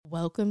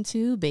Welcome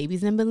to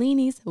Babies and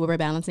Bellinis, where we're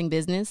balancing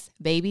business,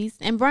 babies,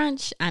 and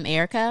brunch. I'm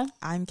Erica.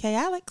 I'm Kay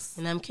Alex.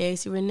 And I'm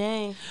Casey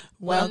Renee.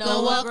 Welcome.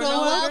 Oh my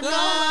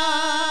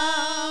gosh.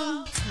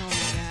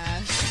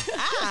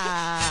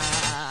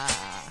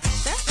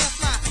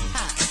 That's not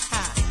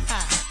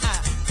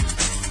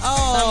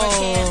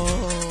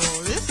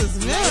Oh, this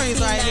is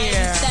memories right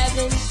here. That's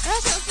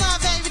just my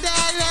baby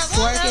daddy.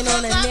 Working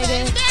on a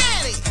nigga.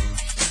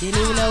 Didn't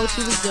even know what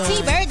you was doing.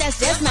 T-Bird, that's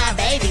just my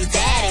baby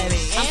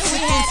daddy. I'm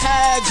freaking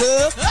tired,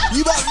 girl.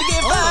 You about to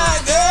get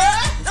fired, girl.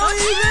 Don't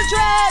even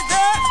try,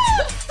 girl.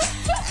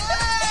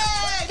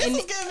 Hey, this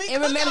is giving me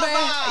And remember,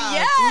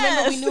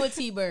 remember we knew a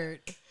T-Bird.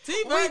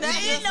 T-Bird, We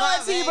did know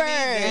a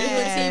T-Bird. We knew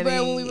a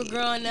T-Bird when we were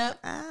growing up.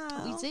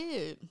 We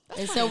did.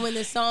 And so when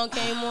the song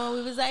came on,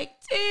 we was like,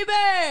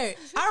 T-Bird.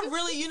 I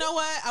really, you know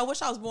what? I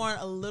wish I was born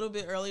a little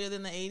bit earlier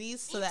than the 80s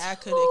so that I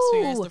could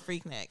experience the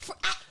Freaknik.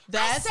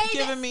 That's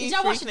giving me Did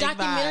y'all watch the Freaknik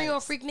documentary vibes.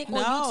 on Freaknik on No.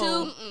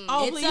 YouTube?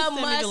 Oh, It's please a send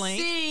me the must link.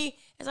 see.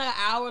 It's like an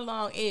hour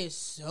long. It is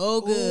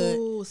so good.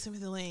 Ooh, send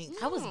me the link.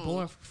 I was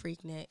born for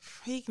Freaknik.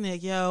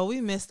 Freaknik, yo,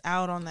 we missed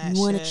out on that shit.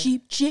 You want a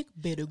cheap chick?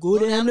 Better go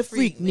down to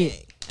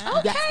Freaknik. Okay.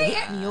 Look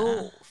at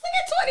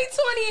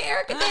 2020 and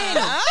Erica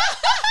Daniels.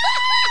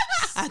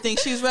 I think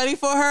she's ready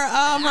for her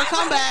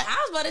comeback. I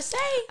was about to say.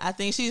 I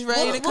think she's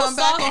ready to What come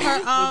back on her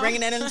We're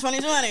bringing that into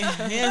 2020.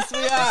 Yes, we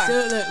are.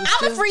 I'm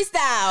I'm a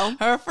freestyle.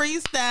 her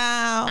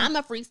freestyle. I'm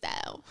a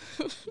freestyle.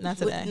 Not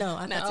today. No,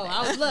 I Not know. today.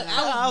 I was ready.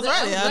 I was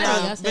ready. I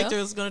know I said, Victor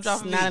was gonna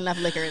drop a Not beat. enough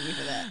liquor in me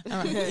for that. All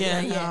right.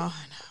 Yeah, Yeah. no.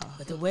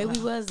 But the way we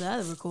was the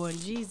other recording,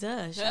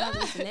 Jesus, shout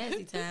out to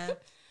Nasty Time.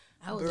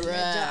 I was in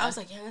that job. I was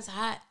like, yeah, it's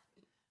hot.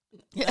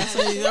 That's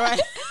what you're right.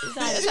 It's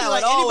hot. She's how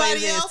like, it always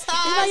anybody is. else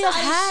hot? Anybody else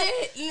It's hot?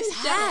 shit. It's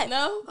hot.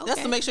 No?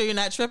 That's to make sure you're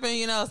not tripping.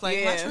 You know, it's like,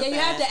 am I Yeah. Yeah, tripping? you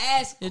have to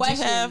ask Did questions.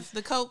 you have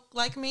the Coke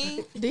like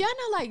me? Do y'all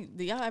know, like,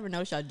 do y'all ever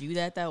notice y'all do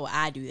that, though? Well,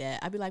 I do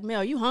that. I'd be like,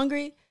 Mel, are you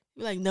hungry?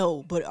 You're like,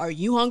 no, but are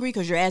you hungry?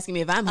 Because you're asking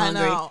me if I'm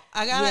hungry. I know.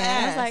 I gotta Yeah, I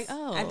ask. was like,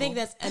 oh. I think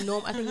that's a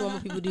normal. I think normal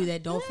people do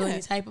that. Don't feel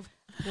any type of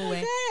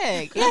way.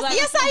 Heck. It's Yes, like-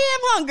 yes, I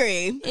am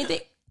hungry. Anything?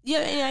 You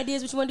have any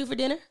ideas what you want to do for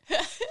dinner?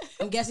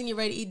 I'm guessing you're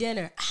ready to eat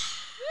dinner.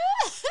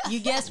 You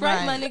guessed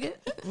right, my nigga.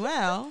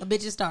 Well, A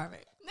bitch is starving.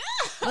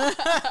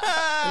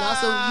 And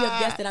also, you have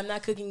guessed that I'm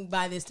not cooking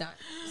by this time.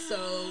 So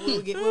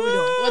what we doing?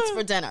 What's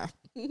for dinner?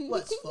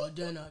 What's for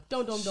dinner?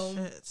 Don't.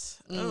 it's,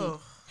 oh.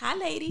 Hi,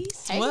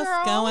 ladies. Hey, What's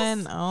girls.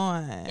 going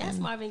on? Yes,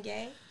 Marvin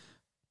Gaye.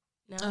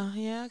 No, Oh,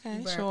 yeah, okay,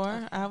 Burp, sure.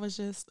 okay. I was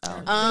just, did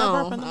I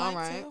Oh, burp in the all mic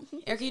right.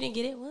 too? Erica, you didn't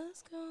get it.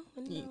 What's going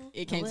on?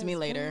 It came to me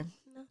later.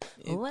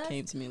 It What?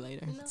 came to me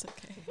later. No. It's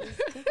okay.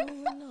 What's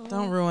going on?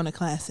 Don't ruin a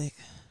classic.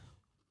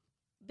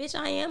 Bitch,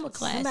 I am a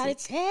classic. Somebody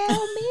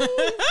tell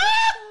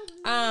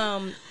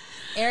me.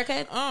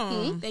 Erica,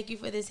 Oh. thank you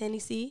for this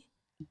Hennessy.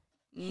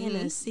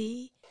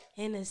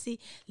 Hennessy.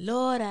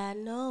 Lord, I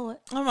know it.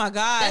 Oh my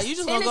God! That's You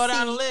just gonna go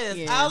down the Tennessee. list.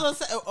 Yeah. I was gonna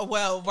say,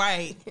 well,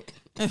 right.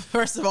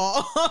 First of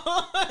all,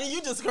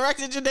 you just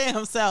corrected your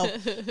damn self,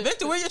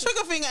 Victor. Where your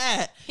trigger finger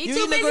at? He you too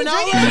eating the busy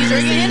granola? drinking. He's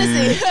drinking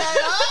Hennessy.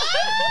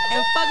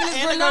 And fucking his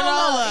And the granola.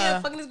 granola.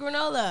 Yeah, fucking his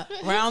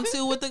granola. Round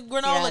 2 with the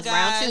granola, Yes, guys.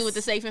 round 2 with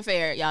the safe and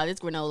fair. Y'all, this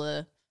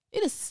granola,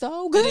 it is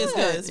so good. It is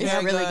good. It's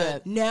very really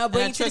good. good. Now And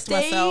bring I it to the tricked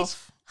stage.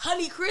 myself.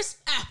 Honey Crisp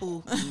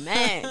Apple.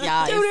 Man,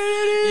 y'all,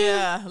 it's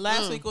Yeah,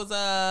 last week was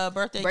a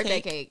birthday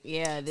birthday cake. cake.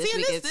 Yeah, this See,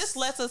 week and this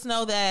lets us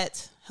know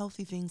that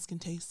healthy things can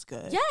taste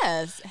good.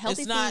 yes,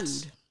 healthy It's not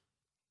food.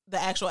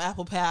 the actual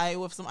apple pie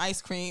with some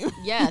ice cream.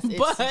 Yes, it's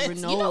But-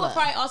 granola. You know what?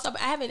 Probably also, I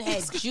haven't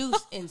had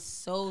juice in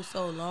so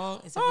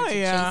long. Except Oh for to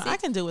yeah, chase it. I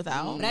can do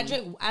without. But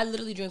I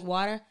literally drink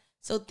water.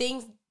 So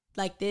things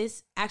like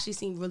this actually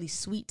seem really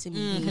sweet to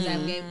me because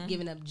I've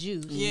given up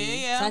juice.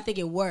 Yeah. So I think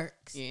it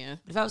works. Yeah,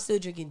 But if I was still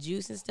drinking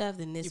juice and stuff,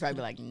 then this you probably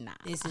be like, nah.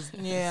 this is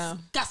Yeah.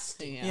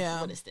 disgusting. Yeah.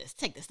 What is this?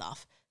 Take this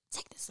off.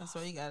 Take this That's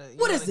off. why you gotta.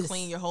 What is gotta this?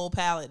 clean your whole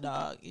palate,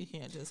 dog. You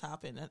can't just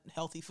hop in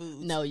healthy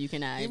foods. No, you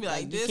cannot. You be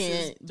like, you this can't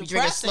is be drinking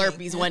depressing.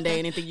 Slurpees one day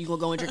and then think you gonna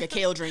go and drink a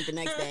kale drink the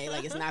next day.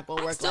 Like it's not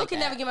gonna work. I still like can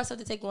that. never get myself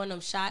to take one of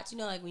them shots. You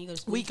know, like when you go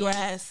to Smoothie King,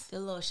 Wheatgrass. the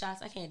little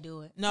shots. I can't do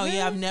it. No,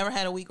 yeah, I've never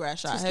had a wheatgrass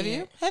shot. Have you?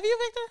 scared. Have you,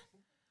 Victor?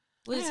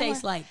 What does it Yeah,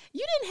 taste like?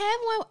 You didn't have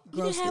one. You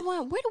Gross. didn't have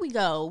one. Where did we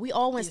go? We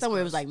all went It's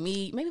somewhere. It was gross. like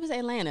me. Maybe it was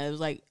Atlanta. It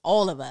was like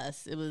all of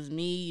us. It was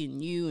me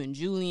and you and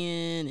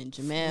Julian and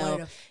One Jamel. of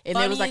the And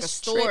there was like a funniest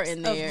store trips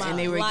in of there, my and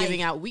they were life.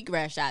 giving out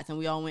wheatgrass shots, and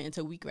we all went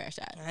into wheatgrass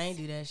shots. I ain't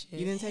do that shit.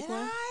 You didn't take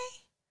one?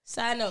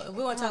 Side note, if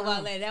we want to talk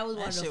about that, that was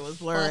one That of the shit was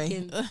blurry.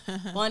 fucking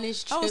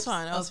funnest That was trips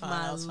fine, that was of fine,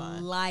 my that was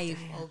fine. life,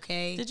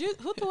 okay? Did you?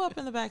 Who threw up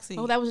in the backseat?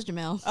 Oh, that was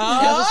Jamel.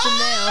 That was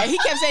Chanel. And he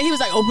kept saying he was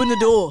like, "Open the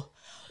door,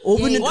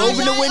 open Yeah, the Why open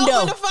the y'all window."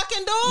 Open the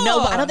fucking door. No,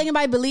 but I don't think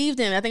anybody believed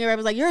him. I think everybody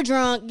was like, "You're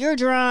drunk. You're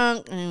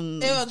drunk."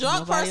 And If a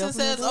drunk nobody person opened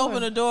says the door.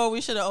 open the door,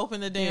 we should have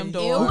opened the damn It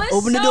door. was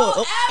Open the so door.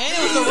 Oh. And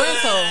it was a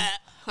rental.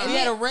 And We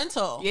had a then-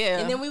 rental. Yeah.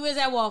 And then we was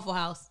at Waffle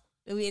House.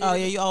 And we ended Oh up-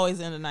 yeah, you always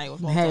end the night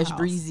with hash Waffle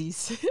House.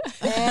 breezies.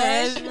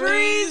 Hash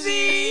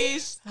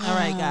breezies. All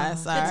right,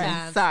 guys. Sorry.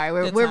 times. Sorry,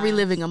 we're Good we're times.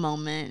 reliving a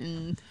moment.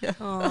 And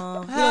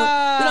Aw, we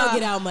don't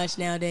get out much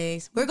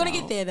nowadays. We're gonna No.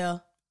 get there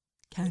though.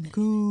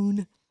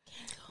 Cancun.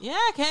 Yeah,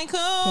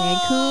 Cancun.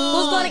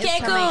 Who's going to It's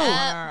coming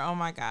Cancun? up. Oh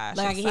my gosh.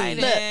 Like, I can hear you.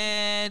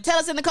 Excited. Tell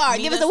us in the car.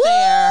 Meet Give us us a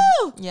there.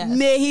 woo. Yes.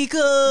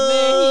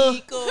 Mexico.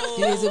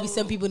 Then there's gonna be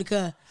some people in the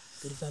car.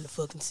 Could have found a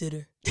fucking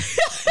sitter.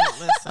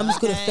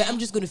 Listen, I'm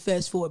just gonna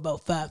fast forward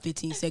about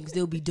 5-15 seconds.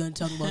 They'll be done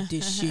talking about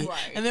this shit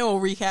And then we'll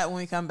recap when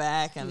we come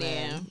back, and Yeah.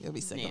 then you'll be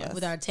sick of us.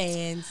 with our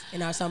tans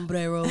and our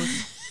sombreros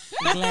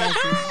and glasses.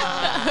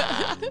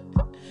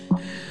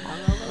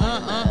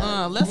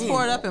 Let's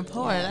pour it up and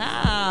pour it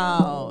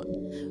out.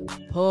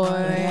 Pour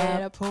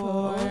it,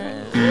 pour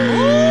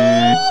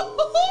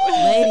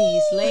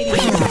Ladies,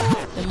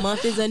 the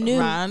month is anew.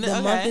 Round it, The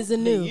okay. month is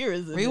anew.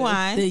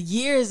 Rewind. The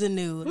year is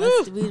anew.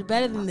 Let's do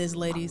better than this,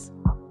 ladies.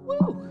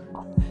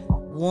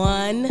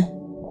 1,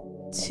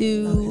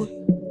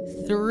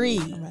 2, 3.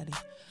 I'm ready.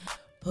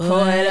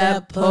 Pour it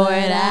up, pour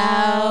it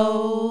out.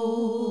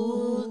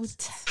 Is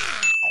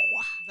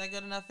that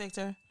good enough,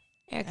 Victor?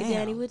 Erica, Damn.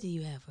 Daddy, what do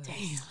you have for us?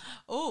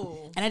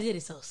 Ooh. And I did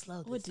it so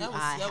slow. What do That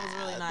was, I that was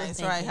really have? nice,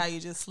 Thank right? you. How you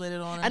just slid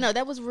it on her. I know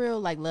that was real,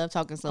 like love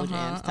talking slow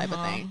jams type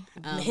of thing.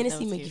 Hennessy that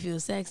was make you cute. feel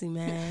sexy,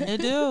 man. It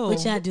do.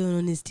 What y'all doing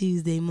on this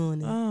Tuesday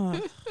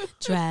morning?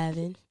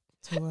 Driving,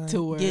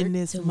 to work. Getting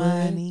this To work.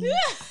 money.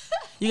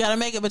 You gotta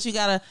make it, but you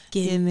gotta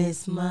getting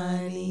this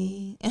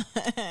money.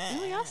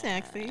 Oh, y'all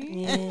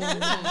sexy.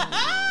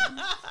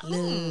 Yeah.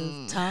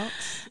 Love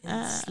talks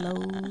and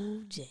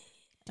slow jazz.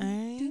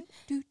 Alright.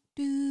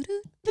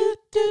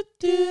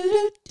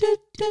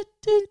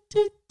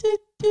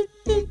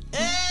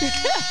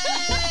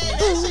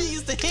 That shit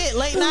used to hit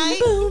late night.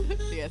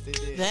 Yes, it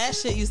did. That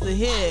shit used to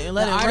hit. And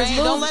let The it art of rain.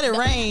 Don't movement. let it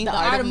rain. The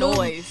art of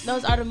noise. No,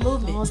 it's art of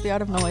movement. Oh, it's the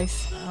art of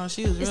noise. Oh,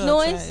 she was It's real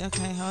noise? upset.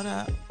 Okay, hold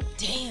up.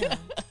 Damn.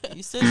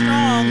 You stood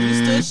strong. You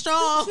stood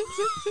strong.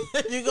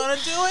 You're gonna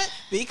do it.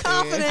 Be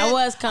confident. I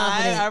was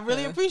confident. I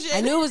really appreciate it.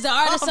 I knew it was the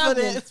art of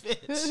something. Confidence,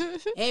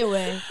 bitch.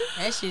 Anyway,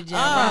 that shit just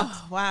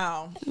Oh,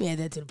 wow. Let me add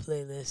that to the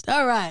playlist.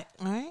 All right.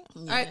 All right.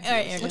 All right,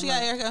 Erica. What you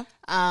got, Erica?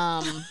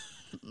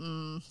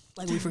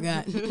 Like we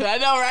forgot. I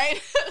know, right?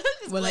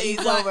 Well, like, Glaze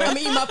I'm over. gonna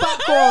eat my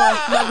popcorn,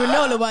 my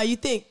granola. While you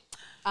think?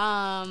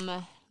 I'm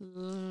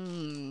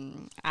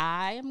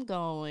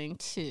going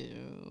to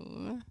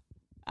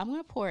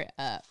pour it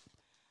up.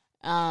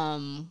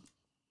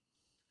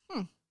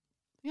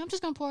 Yeah, I'm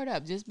just gonna pour it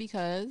up just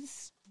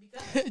because.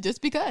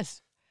 Just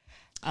because.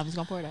 I'm just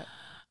gonna pour it up.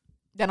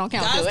 That don't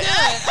count. God is Do good.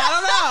 it.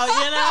 I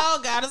don't know.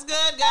 God is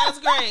good. God is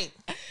great.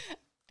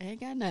 I ain't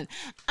got nothing.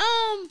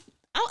 I'm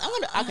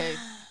gonna. Okay.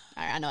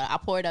 All right. I know. I'll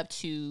pour it up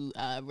to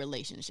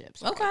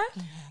relationships. Right? Okay.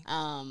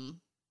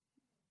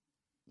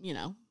 You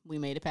know, we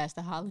made it past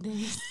the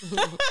holidays,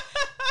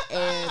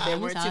 and there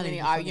weren't too holidays many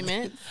before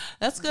arguments.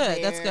 That's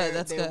good. That's good.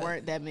 That's There good.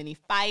 weren't that many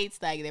fights.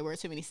 Like there weren't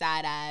too many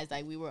side eyes.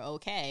 Like we were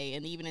okay.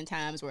 And even in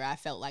times where I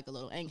felt like a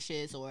little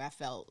anxious or I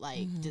felt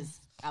like just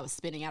I was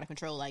spinning out of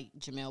control, like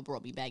Jamel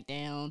brought me back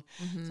down.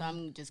 So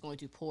I'm just going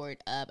to pour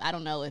it up. I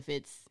don't know if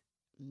it's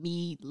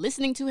me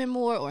listening to him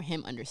more or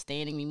him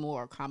understanding me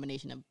more or a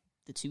combination of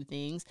the two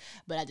things,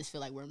 but I just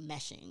feel like we're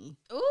meshing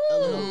a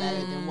little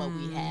better than what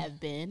we have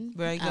been.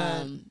 Very good. I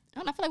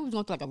don't know, I feel like we were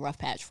going through like a rough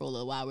patch for a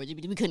little while where we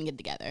couldn't get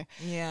together.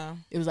 Yeah.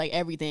 It was like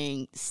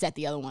everything set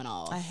the other one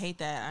off. I hate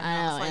that. I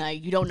know, It's and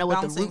like you don't know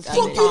what the bouncing root ping of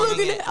Fuck it you pong. is.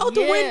 looking at out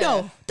the Yeah.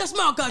 window. That's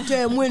my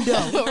goddamn window.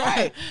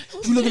 Right.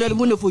 What you looking at the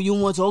window for? You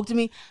don't want to talk to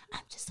me? I'm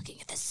just looking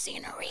at the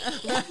scenery.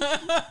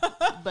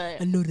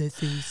 But I know that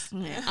face.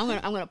 yeah, I'm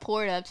gonna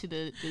pour it up to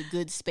the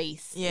good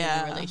space in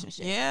Yeah. the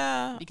relationship.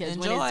 Yeah. Because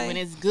Enjoy. when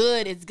it's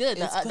good, it's good.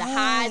 It's The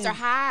highs good. are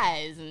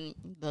highs and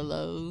the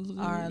lows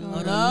Our are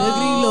lows.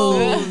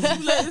 lows.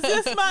 Is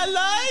this my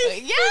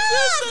life?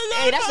 Yes.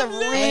 Hey, that's a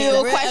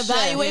real question.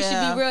 Evaluation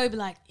Yeah. be real. Be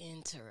like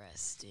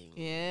interesting.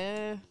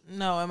 Yeah.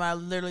 No, am I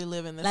literally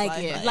living this Like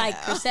life?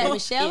 like Chrisette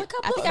Michelle. Yeah, A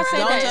couple I think of I said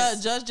Don't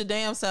that. judge your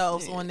damn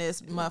selves on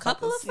this motherfucker.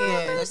 Couple of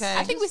Okay.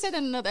 I think we said that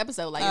in another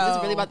episode. Like, is this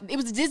really Oh. about? It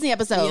was a Disney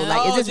episode. Yeah. Like,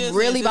 Oh, is this Disney.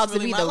 really Is this about to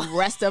really be my the life?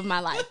 rest of my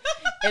life?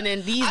 And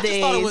then these I just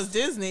days, thought it was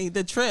Disney,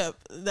 the trip.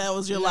 That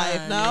was your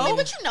life. No? Yeah,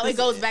 but you know, it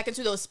goes back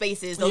into those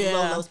spaces, those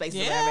Yeah. low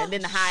spaces, or Yeah. whatever. And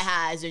then the high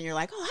highs, and you're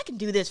like, oh, I can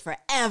do this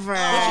forever.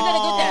 But you know the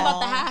good thing about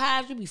the high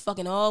highs, you be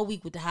fucking all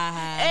week with the high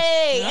highs.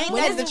 Hey, ain't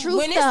When that it's the truth?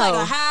 when it's like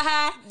a high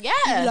high,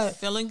 yes. like,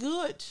 Feeling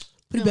good.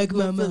 put it back in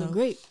my mouth. feeling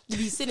great. You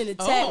be sitting in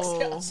the text,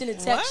 Oh. sitting in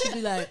the text, you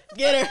be like,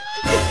 Get her.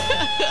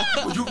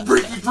 You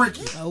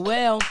freaky. oh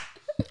well,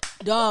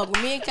 dog.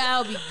 When me and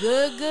Kyle be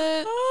good,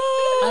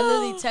 I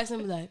literally text him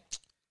be like,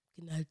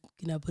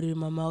 can I put it in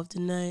my mouth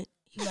tonight?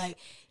 He be like,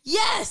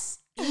 yes,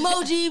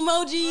 emoji. I'm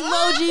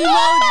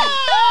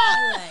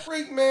like,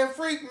 Freak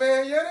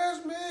man. Yeah,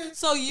 that's me.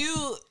 So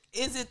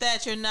is it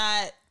that you're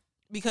not,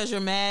 because you're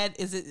mad,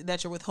 is it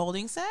that you're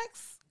withholding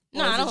sex?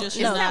 No, Or is I it don't- just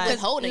It's you're not not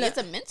withholding. no. It's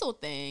a mental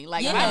thing.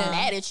 Like, if Yeah. I'm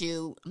mad at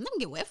you, I'm not gonna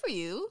get wet for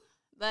you.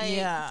 Like,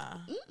 Yeah.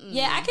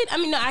 yeah, I could. I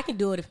mean, no, I can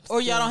do it. If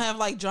Or y'all don't have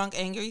like drunk,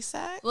 angry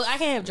sex? Well, I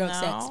can't have drunk No.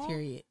 sex.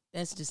 Period.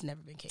 That's just never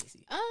been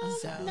Casey.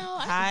 no,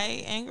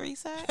 High, angry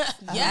sex?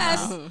 Yes,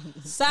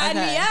 sign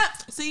me Okay.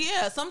 up. So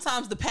yeah,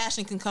 sometimes the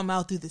passion can come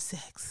out through the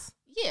sex.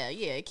 yeah,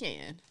 it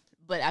can.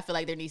 But I feel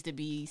like there needs to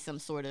be some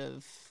sort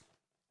of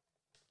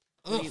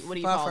What do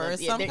you call it?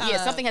 Some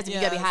something has to be.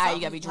 You gotta be high. You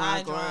gotta be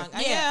drunk.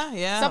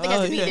 Yeah. Something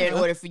has to be there in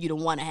order for you to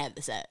want to have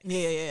the sex.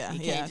 Yeah. You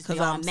can't just Because be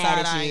all I'm mad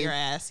at side-eyeing you. your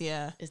ass.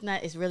 Yeah. It's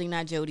not. It's really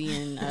not Jody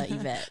and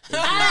Yvette. It's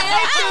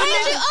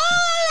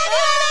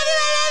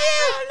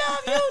I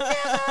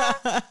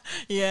love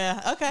you.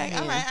 Yeah. Okay.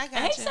 All right. I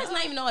got Hate you. sex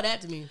not even all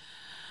that to me.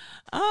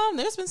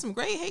 There's been some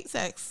great hate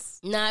sex.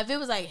 Nah, if it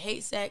was like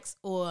hate sex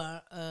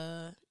or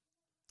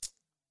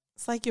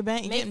It's like you're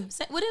banging. makeup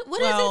sex, what is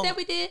it that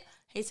we did?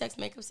 Hate sex,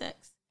 makeup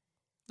sex.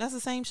 That's the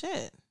same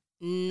shit.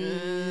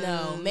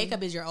 No,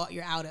 makeup is you're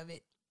out of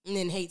it, and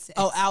then hate sex.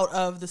 Oh, out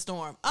of the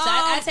storm. So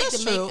I take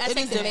that's the true. I It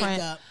take is the different.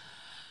 makeup.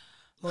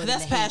 more than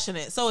That's the hate.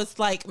 passionate. So it's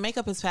like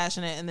makeup is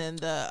passionate, and then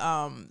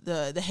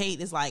the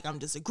hate is like I'm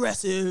just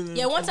aggressive.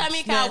 Yeah, one time me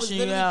and Kyle was smashing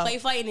you literally out. play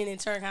fighting, and it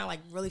turned kind of like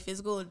really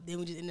physical. Then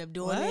we just ended up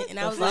doing What it, and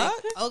I the was like,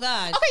 fuck? "Oh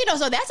God, Okay,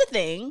 so that's a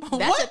thing. That's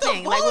What a the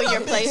thing. Like when fuck?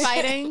 you're play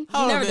fighting. you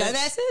Hold on, never bitch. done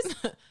that, sis?"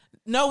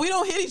 No, we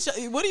don't hit each other.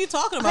 What are you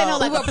talking Okay,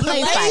 about? no, like a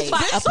play play fight.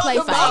 fight. A play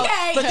Talk about- fight.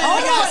 Okay, But then hold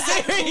you got on. I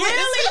serious.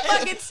 clearly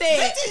fucking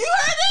said. You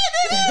heard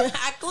that?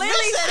 I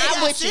clearly said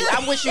I'm with you.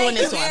 I'm with you on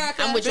this one.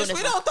 America. I'm with you on Bitch, this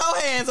we one. don't throw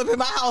hands up in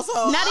my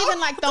household. Not even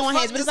like throwing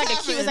hands, but it's fuck like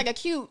a just cute. It's like happened?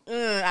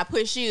 a cute. I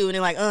push you, and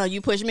then like, you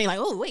push me. Like,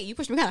 oh wait, you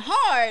pushed me kind of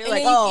hard. And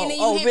Like, then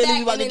you hit really? back,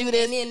 You about to and do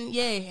then- this?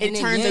 And then, It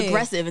turns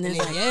aggressive, and then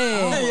it's like,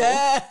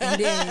 Yeah.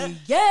 And then,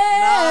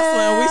 Nah,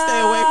 Slim, we stay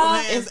away from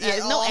hands.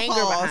 There's at no all anger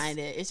costs. behind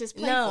it. It's just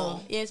playful. No,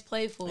 yeah, it's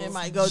playful. It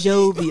might go deep.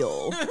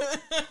 Jovial.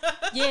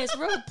 Yeah, it's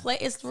real play.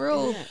 It's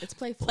real Yeah, it's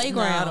playful. No, I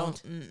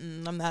playground.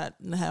 don't. I'm not.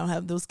 I don't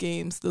have those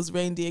games. Those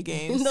reindeer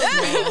games. Those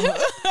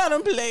I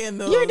don't play in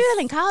those. You were doing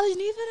it in college,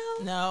 neither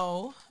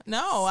though.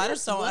 No. I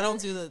just don't. I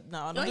don't do the.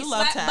 No, I don't You do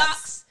love slap taps.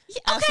 box.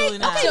 Absolutely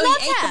not. okay, So love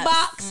you ate the taps.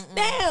 box.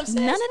 Damn, sis.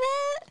 None of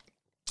that.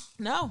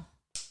 No.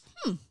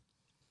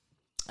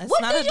 It's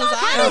What not do a y'all-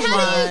 desire of how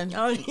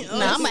mine. do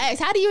No, I'm gonna ask.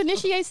 How do you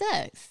initiate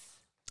sex?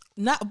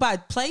 Not by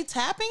play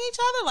tapping each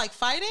other, like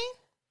fighting.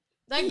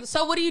 Like,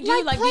 so what do you do?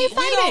 Like Like, play do you-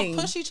 fight. We Fighting.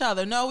 don't push each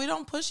other. No, we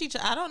don't push each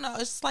other. I don't know.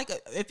 It's just like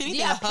if anything,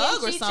 y'all a hug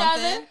pinch or each something.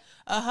 other?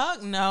 A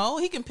hug? No,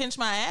 he can pinch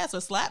my ass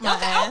or slap my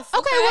Okay, ass.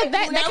 Okay, well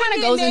that now kind we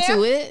of goes getting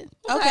into it.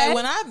 Okay,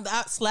 when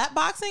I slap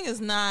boxing is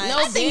not. No,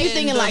 I think you're in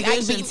thinking the like Ike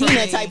vision beat for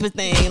Tina me. type of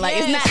thing. Like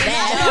it's not Yes,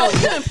 that. No,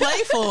 you've been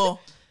playful.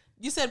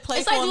 You said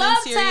playful like and then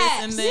love serious,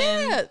 taps. and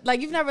then Yeah,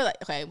 like you've never like.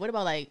 Okay, what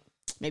about like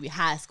maybe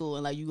high school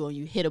and like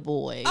you hit a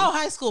boy? oh,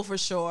 high school for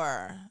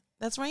sure.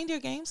 That's reindeer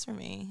games for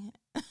me.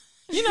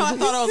 You know, I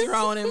thought I was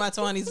grown in my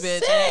 20s,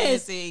 bitch. Hey,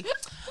 see,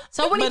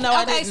 So when he But no,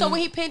 I okay, so didn't.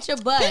 when he pinch your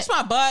butt, pinch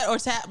my butt or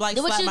tap like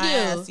Then what slap you my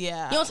do? ass.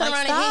 Yeah, You don't turn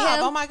like, around and hit stop.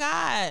 him? Oh my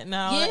god,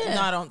 no, Yeah.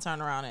 no, I don't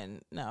turn around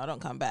and no, I don't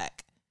come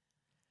back.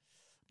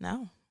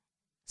 No,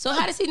 so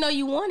how does he know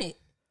you want it?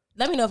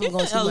 Let me know if I'm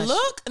going too a much.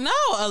 look, no,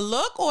 a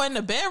look or in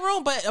the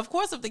bedroom. But of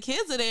course, if the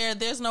kids are there,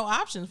 there's no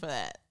option for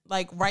that.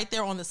 Like right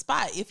there on the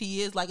spot, if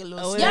he is like a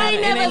little. Oh, Yeah, I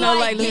ain't never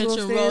like get legal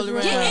you stairs roll around.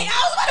 around. Yeah,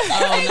 I was about to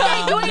say the same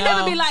no, thing. You ain't no.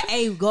 never be like,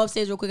 "Hey, go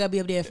upstairs real quick. I'll be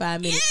up there in 5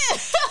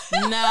 minutes."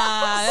 Nah,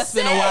 that's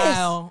been a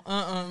while.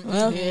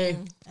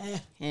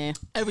 Yeah.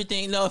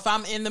 Everything. No, if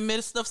I'm in the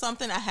midst of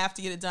something, I have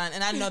to get it done,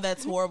 and I know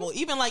that's horrible.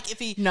 Even like if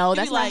he No, he'll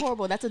that's be not like,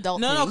 horrible. That's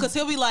adult. No, thing. because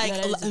he'll be like, No,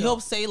 that is he'll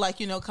adult. say like,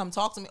 you know, come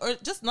talk to me, or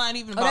just not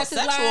even Oh, about that's his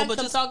sexual, line? but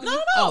Come just talk to no, me?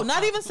 no, Oh.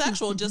 not even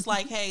sexual. Just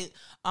like, hey,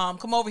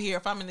 come over here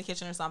if I'm in the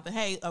kitchen or something.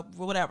 Hey,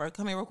 whatever,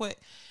 come here real quick,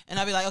 and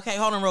I'll be like, okay,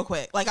 hold on real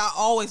quick. Like I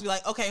always be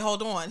like, okay,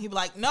 hold on. He'd be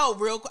like, no,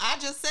 I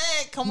just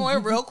said, come over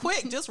real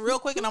quick, just real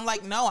quick, and I'm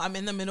like, no, I'm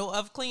in the middle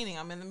of cleaning.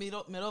 I'm in the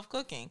middle of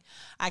cooking.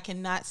 I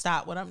cannot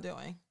stop what I'm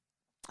doing.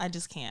 I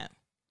just can't.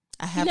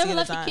 I You have to never get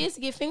left it your done. kids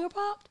to get finger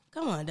popped?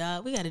 Come on,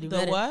 dog. We got to do The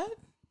better. what?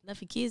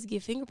 Left your kids to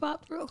get finger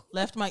popped, bro?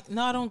 Left my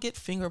no, I don't get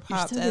finger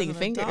popped. still as getting an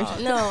fingers.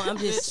 adult. No, I'm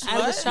just. Bitch,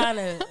 I was what? trying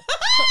to.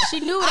 She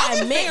knew what I'll I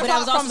get meant, finger but I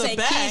was popped also from the saying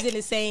back. kids in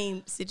the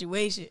same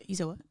situation. You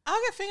said what?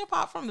 I'll get finger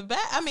popped from the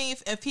back. I mean,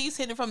 if he's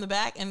hitting from the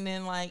back and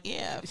then like,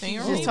 yeah, She's finger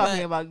just me. talking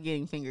But about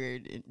getting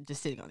fingered and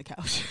just sitting on the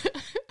couch.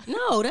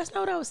 No, that's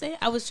not what I was saying.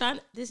 I was trying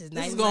to. This is this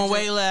nice. is going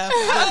way left.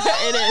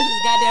 It is.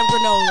 This goddamn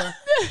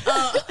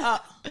granola.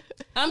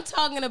 I'm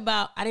talking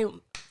about. I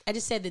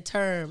just said the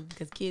term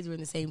because kids were in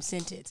the same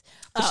sentence.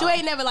 But you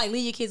ain't never like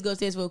leave your kids go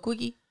upstairs for a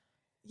quickie.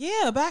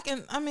 Yeah, back in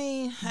at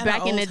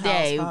Back our in the old house,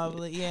 day.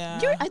 probably. Yeah,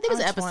 I think it was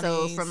an our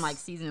episode 20s. from like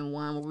season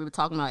 1 where we were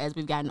talking about as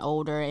we've gotten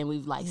older and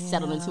we've like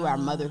settled into our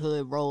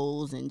motherhood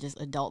roles and just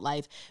adult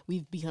life,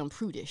 we've become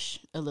prudish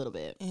a little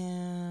bit. Yeah.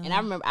 And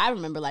I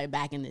remember like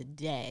back in the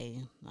day,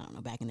 I don't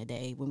know, back in the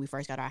day when we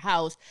first got our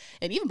house,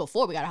 and even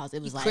before we got our house,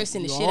 it was like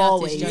christened the you shit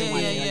out this always joint.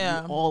 wanted it. Like,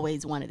 Yeah. you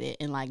always wanted it,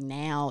 and like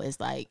now it's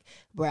like,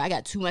 bro, I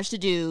got too much to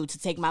do to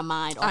take my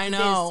mind off. I of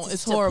know, this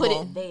it's to horrible.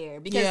 put it there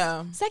because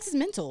Yeah. sex is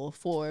mental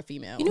for a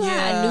female. You know how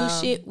I Yeah. knew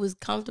shit was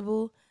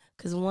comfortable?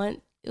 Because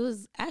it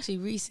was actually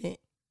recent,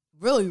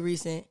 really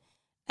recent.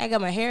 I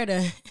got my hair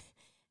done,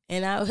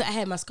 and I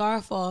had my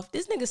scarf off.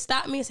 This nigga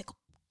stopped me and said, go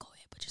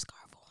ahead, put your scarf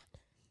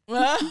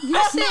on.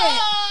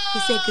 He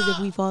said, because if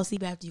we fall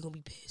asleep after, you're going to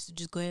be pissed. So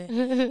just go ahead.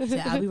 He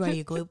said, I'll be right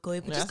here. Go ahead, put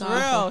your That's scarf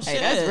real on. shit.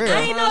 that's real.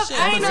 I ain't know if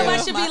I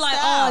That's should my be like,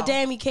 style. oh,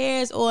 damn, he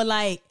cares, or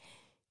like,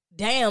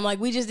 damn, like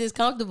we just this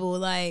comfortable.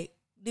 Like,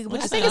 Nigga, I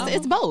what you think say?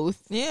 it's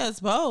both. Yeah, it's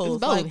both. It's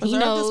both. Like, He preserve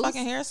knows. this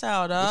fucking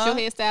hairstyle, It's dog.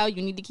 your hairstyle.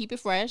 You need to keep it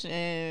fresh,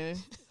 and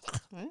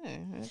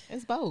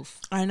it's both.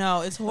 I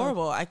know, it's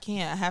horrible. I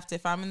can't. I have to.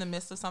 If I'm in the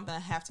midst of something, I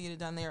have to get it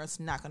done there. It's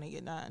not going to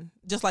get done.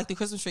 Just like the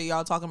Christmas tree.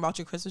 Y'all talking about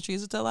your Christmas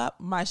trees are still up.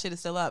 My shit is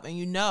still up.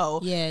 And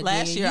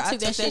last year you I took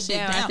that shit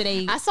down. after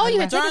they. I saw you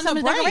had taken During some the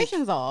of the break.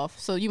 decorations off,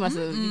 so you must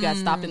have you got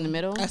stopped in the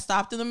middle. I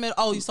stopped in the middle.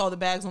 Oh, you saw the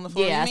bags on the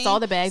floor? Yeah, you I mean? saw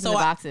the bags in the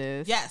I-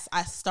 boxes. Yes,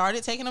 I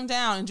started taking them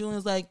down, and Julian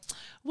was like,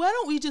 "Why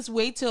don't we just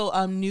wait till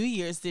New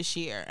Year's this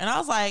year?" And I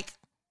was like,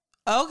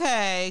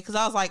 "Okay," because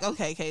I was like,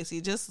 "Okay, Casey,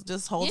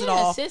 just hold it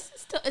off." Sis,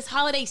 it's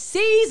holiday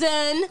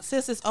season.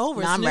 Sis, it's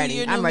over. No, It's I'm New ready.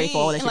 Year, I'm new ready me. for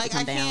all that And, shit to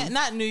come I can't, down.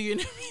 Not New Year,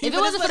 new me. If it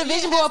but wasn't it's for the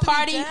like, vision it has board to be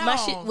party, my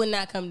down. shit would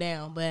not come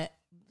down. But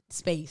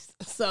space,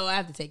 so I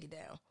have to take it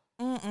down.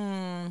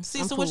 See,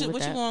 I'm so cool what you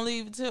with that. gonna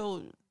leave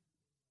till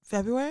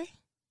February?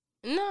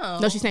 No,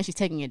 No, she's saying she's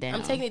taking it down.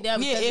 I'm taking it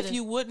down. Yeah, because if of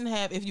you wouldn't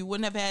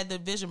have had the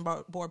vision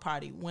board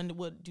party, when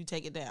would you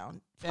take it down?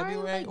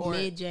 February or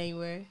mid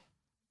January.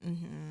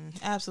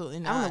 Absolutely I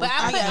not. don't know, but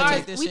I put gotta ours-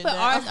 take this we shit put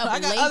down. ours up I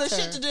got other later.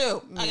 shit to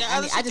do. I Yeah, got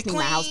other I shit just to need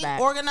my house clean, back.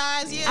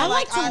 organize. Yeah, I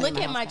like to look my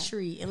at house my back.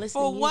 tree and listen.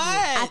 For to what?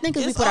 music. I think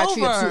because we It's put our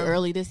tree up too over.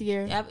 early this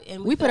year. Yep,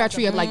 and We put our out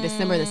tree the- up like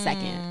December the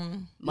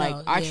 2nd. Like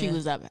No, our tree yeah.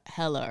 was up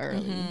hella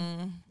early.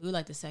 We were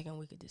like the second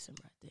week of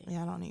December, I think.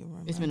 Yeah, I don't even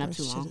remember. It's been up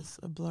too Shit long. is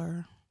a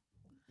blur.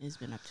 It's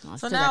been up too long.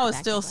 So Still now got it's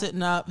the still back-to-back.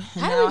 sitting up. and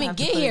How did now we I even have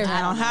to get put it here?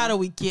 down. How do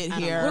we get I don't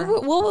here? know.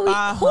 What were we?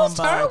 Ah, Whose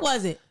humbug. turn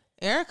was it?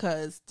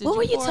 Erica's. Did What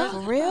were you pour-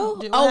 talking- for real?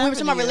 Did- what Oh, we were happened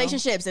talking about to you?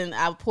 relationships, and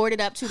I poured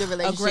it up to the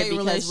relationship great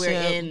because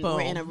relationship. we're in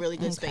Boom. a really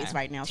good Okay. space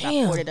right now. So I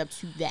Damn. poured it up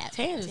to that.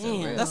 Tangents are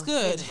Damn. real. That's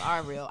good. Tangents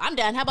are real. I'm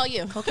done. How about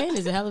you? Cocaine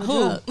is a hell of a Who?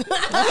 drug.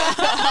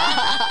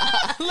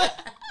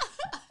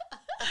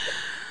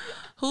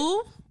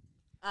 Who?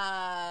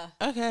 Uh,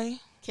 Okay.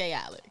 K.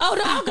 Alex. Oh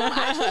no, I'll go.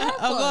 Actually, I have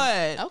Oh, one.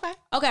 good. Okay.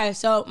 Okay,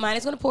 so mine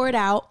is going to pour it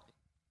out.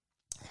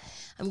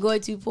 I'm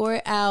going to pour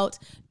it out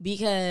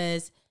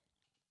because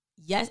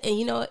and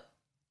you know what?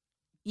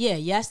 Yeah,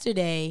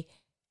 yesterday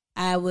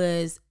I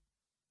was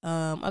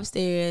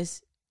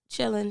upstairs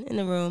chilling in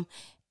the room,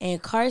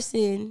 and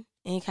Carson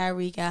and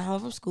Kyrie got home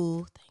from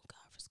school. Thank God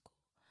for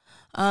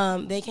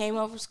school. They came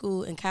home from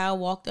school, and Kyle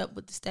walked up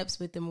with the steps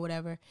with them or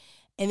whatever.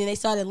 And then they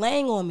started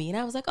laying on me. And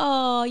I was like,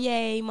 oh,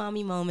 yay,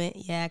 mommy moment.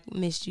 Yeah, I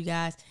missed you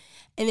guys.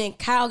 And then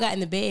Kyle got in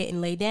the bed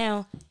and lay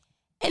down.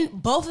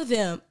 And both of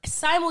them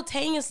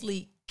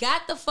simultaneously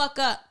got the fuck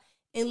up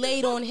and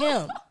laid on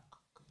him.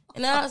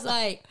 And I was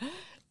like,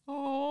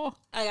 Oh.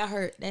 I got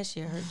hurt. That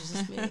shit hurt just a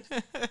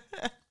smidge.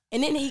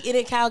 And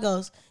then Kyle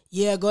goes,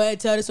 yeah, go ahead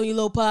and tell this on your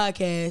little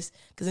podcast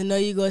because I know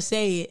you're going to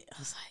say it. I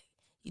was like,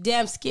 you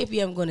damn Skippy,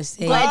 I'm going to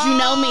say Glad it. you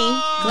know me.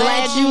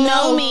 Glad you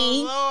know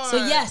me. So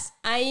yes,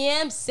 I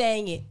am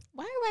saying it.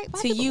 Why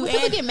To you people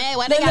and- get mad?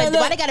 Why Look, they got? look,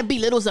 look. Why they got to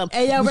belittle something?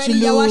 Hey, y'all What ready?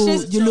 you Y'all watch little-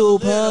 this? Your little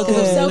Because I'm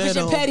podcast. selfish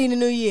and petty in the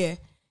new year.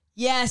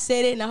 Yeah, I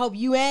said it, and I hope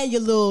you and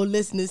your little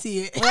listeners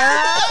hear it.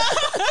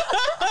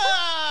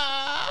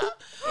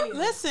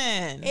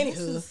 Listen. Anywho. This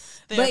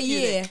is But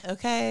yeah. therapeutic,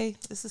 okay?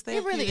 This is It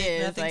therapeutic. really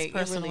is, Nothing's like, it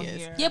personal really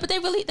is. here. Yeah, but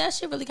that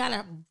shit really kind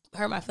of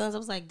hurt my feelings. I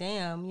was like,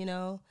 damn,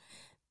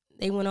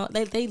 they went on.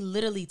 They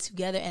literally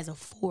together as a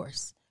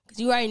force. Because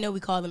you already know we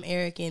call them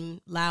Eric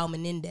and Lau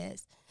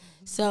Menendez.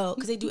 So,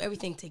 because they do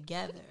everything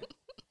together.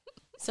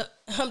 So,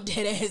 I'm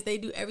dead ass. They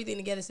do everything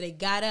together. So, they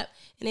got up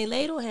and they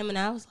laid on him. And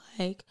I was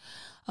like,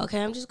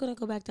 okay, I'm just going to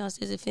go back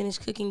downstairs and finish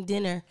cooking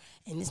dinner.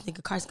 And this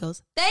nigga Carson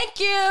goes, thank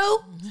you.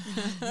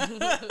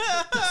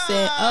 I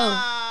said,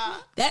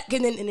 oh.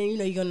 And then you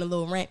know you're going to a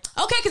little rant.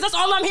 Okay, because that's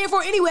all I'm here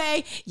for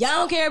anyway. Y'all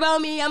don't care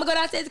about me. I'm going to go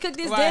downstairs and cook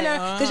this Right, dinner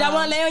because y'all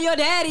want to lay on your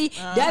daddy.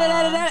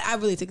 Da-da-da-da-da. I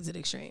really took it to the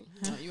extreme.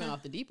 Oh, you went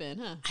off the deep end,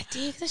 huh? I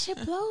did because that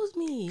shit blows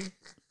me.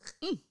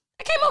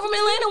 I came over from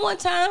Atlanta one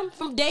time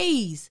from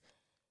days.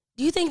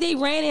 Do you think they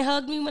ran and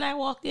hugged me when I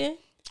walked in?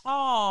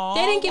 Oh,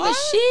 They didn't give a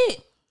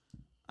shit.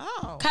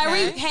 Oh, Had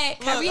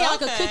Look,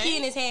 like a okay. cookie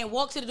in his hand,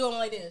 walked to the door and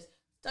went like this.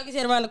 Stuck his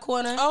head around the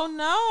corner. Oh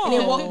no! And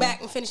then walked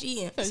back and finished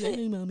eating.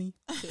 Hey, mommy.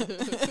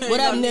 What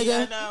up,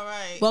 nigga? I know,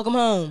 right? Welcome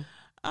home.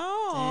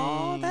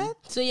 Oh, that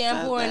So yeah, I'm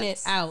That- pouring it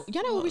that's- out.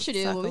 You know what we should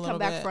do Suck when we a come little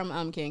back bit. from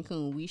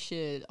Cancun? We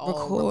should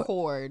all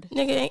record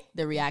Nigga ain't.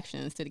 the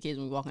reactions to the kids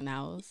when we walk in the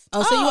house.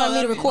 Oh, so you Oh, want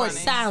me to that'd be record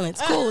funny.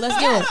 silence? Cool, let's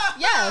do it.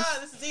 Yes.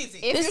 this is easy.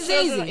 If This your is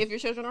children, easy. If your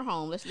children are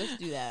home, let's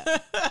do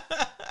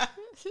that.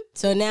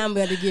 So now I'm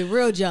about to get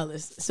real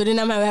jealous. So then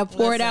I'm gonna have to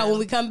pour it out Listen. when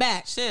we come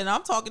back. Shit,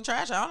 I'm talking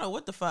trash. I don't know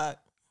what the fuck.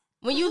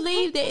 When you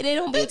leave, they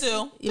don't. They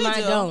do. They Mine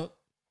do. don't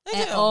They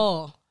at do.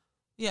 all.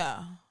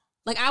 Yeah,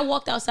 Like I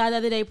walked outside the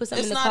other day, put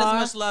something it's in the not car.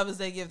 as much love as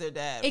they give their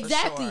dad.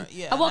 Exactly. For sure.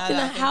 Yeah, I walked now in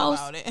the that I think house.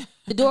 about it.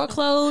 The door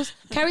closed.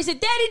 Kyrie said,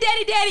 "Daddy,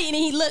 daddy, daddy," and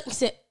then he looked and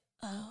said,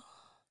 "Oh,"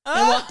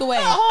 and walked away.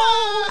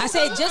 I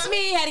said, "Just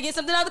me. Had to get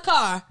something out of the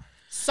car."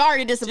 Sorry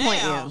to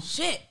disappoint Damn. you.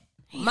 Shit,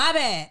 my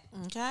bad.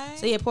 Okay.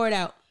 So yeah, pour it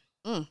out.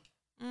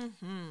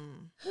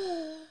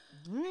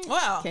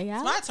 Well, Okay, it's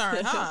Alex. my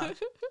turn, huh?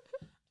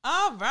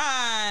 All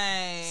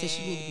right. Sis,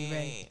 you need to be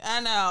ready.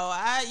 I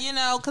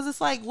know. Because it's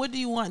like, what do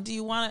you want? Do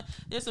you want it?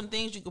 There's some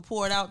things you can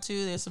pour it out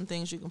to. There's some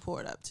things you can pour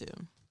it up to.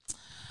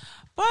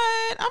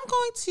 But I'm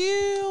going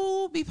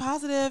to be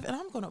positive and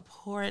I'm going to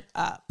pour it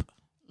up.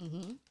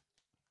 You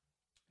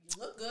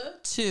look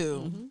good.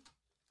 Two.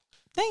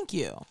 Thank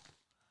you.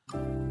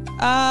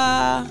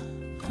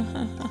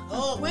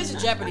 Oh, where's the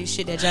Jeopardy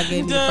shit that y'all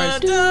gave me the Da,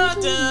 first? da,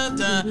 da,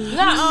 da.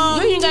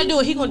 Nah, you ain't gotta do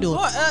it. He gonna do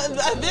it.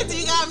 Victor,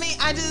 you got me.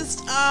 I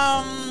just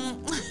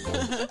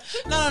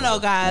no,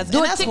 guys. Do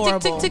And it. that's Tick, horrible.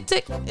 tick, tick,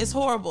 tick, tick. It's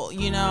horrible,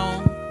 you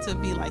know, to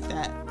be like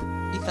that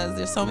because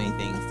there's so many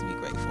things to be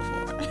grateful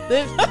for.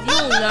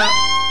 You know.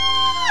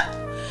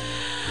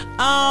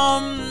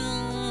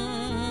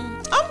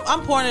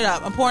 I'm pouring it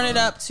up. I'm pouring it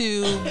up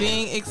to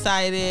being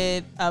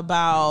excited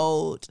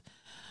about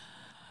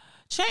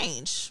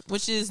change,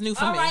 which is new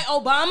for All me. right,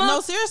 Obama. No,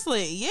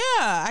 seriously, yeah,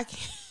 I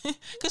can't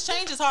because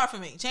change is hard for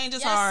me. Change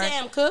is Yes, hard.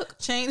 Sam Cooke.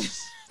 Change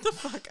the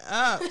fuck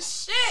up.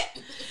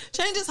 Shit.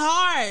 Change is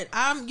hard.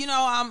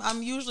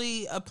 I'm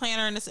usually a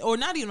planner in this, or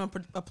not even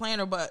a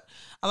planner, but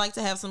I like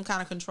to have some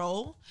kind of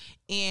control,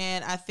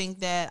 and I think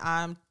that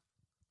I'm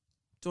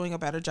doing a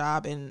better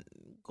job and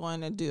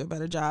going to do a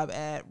better job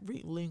at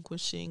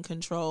relinquishing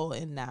control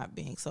and not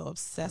being so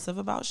obsessive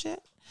about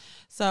shit.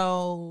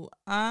 So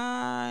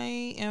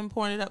I am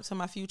pouring it up to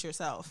my future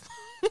self.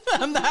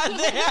 I'm not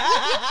there.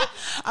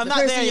 I'm not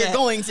there you're yet.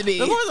 going to be.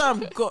 The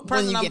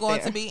person you I'm get going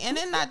there. to be, and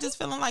then not just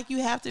feeling like you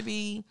have to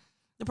be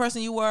the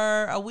person you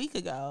were a week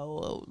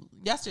ago,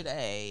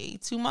 yesterday,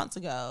 2 months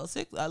ago,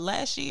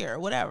 last year,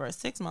 whatever,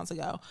 6 months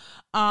ago.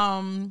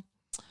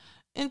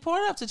 And pour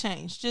it up to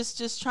change.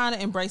 Just trying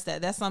to embrace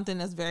that. That's something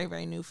that's very,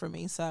 very new for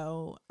me.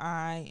 So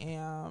I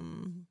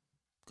am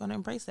going to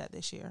embrace that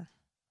this year.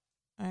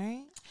 All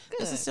right.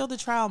 This Good. is still the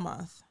trial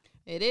month.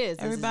 It is.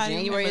 Everybody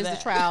January is remember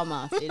the that. trial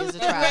month. It is a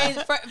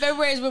trial.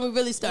 February is when we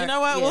really start. You know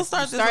what? Yes, We'll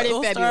start this. start in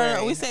We'll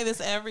February. We say this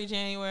every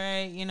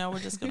January. You know, we're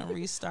just going to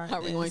restart. Are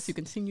we this. going to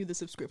continue the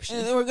subscription?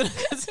 And then we're gonna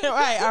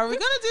right. Are we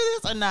gonna do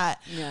this or not?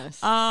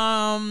 Yes.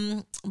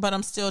 But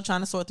I'm still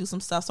trying to sort through some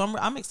stuff. So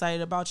I'm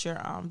excited about your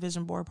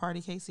vision board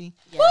party, Casey.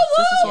 Yes.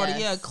 Just to sort of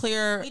Yes.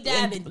 clear. We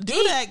diving and do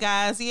deep. that,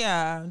 guys.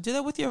 Yeah, do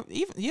that with your.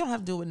 Even you don't have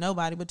to do it with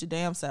nobody but your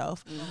damn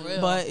self.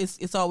 Real. But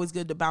it's always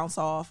good to bounce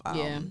off bounce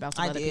off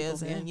other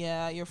ideas people, and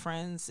your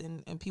friends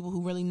and people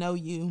who really know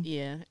you.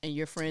 Yeah, and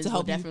your friends To will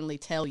help you. definitely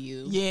tell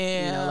you.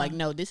 Yeah. You know, like,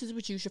 no, this is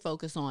what you should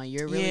focus on.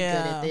 You're really good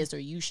Yeah. at this, or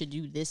you should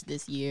do this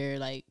year.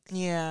 Like,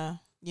 Yeah.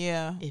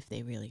 if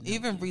they really know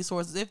Even you.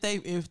 resources if they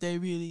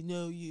really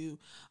know you.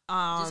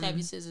 Just have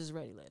your scissors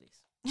ready,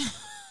 ladies.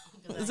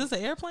 Is this an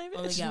airplane?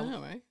 Oh, they Bitch? got I one.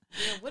 know, right?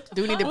 Yeah, what the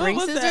Do we need to fuck? bring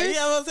What was scissors? that?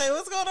 Yeah, I was saying,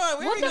 what's going on?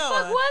 Where What we the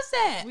going? fuck was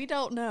that? We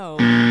don't know.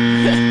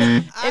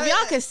 If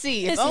y'all could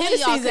see, if His only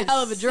y'all Hennessy's a could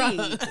hell of a drug.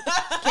 see.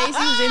 Casey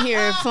was in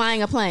here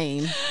flying a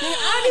plane.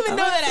 I didn't even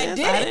know that I I did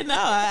it. didn't know.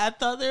 I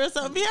thought there was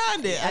something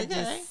behind it.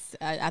 Okay.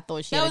 I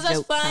thought she That had was a us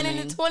joke flying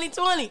coming. into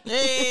 2020.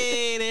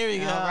 Hey, there we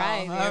go. All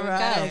right, there we go.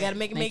 I gotta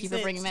make it Thank make you sense.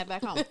 for bringing that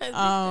back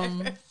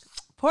home.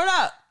 Pour it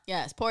up.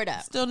 Yes, pour it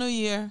up. Still New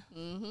Year.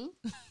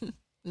 Mm-hmm.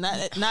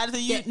 Not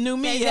that you knew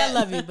me Casey, yet. I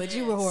love you, but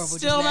you were horrible.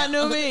 Still just not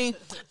now. new me.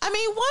 I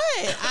mean,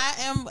 what? I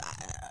am.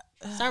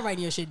 Start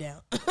writing your shit down.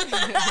 No,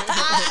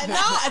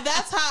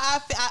 that's how I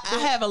feel.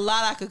 I have a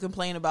lot I could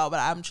complain about, but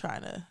I'm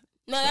trying to.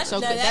 No, that's So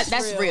no, good. that's,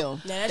 That's real.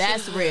 No, that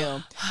That's shit's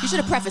real. You should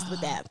have prefaced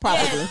with that,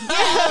 probably. I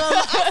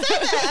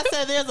said that. I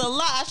said there's a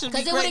lot I should be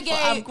 'Cause it would've grateful.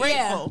 I'm gave-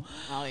 grateful.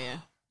 Oh yeah.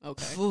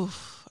 Okay.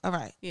 Oof. All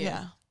right.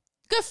 Yeah.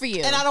 Good for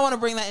you. And I don't want to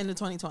bring that into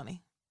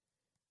 2020.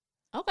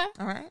 Okay.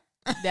 All right.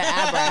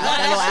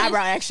 That little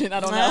eyebrow action. I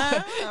don't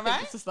know. All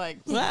right. It's just like,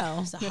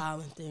 Wow. It's a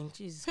Holland thing.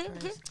 Jesus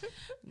Christ.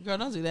 Girl,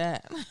 don't do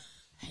that.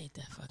 I hate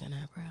that fucking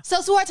eyebrow.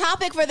 so to our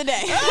topic for the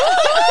day.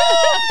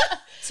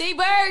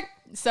 T-Bird.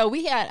 So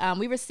we had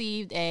we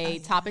received a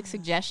topic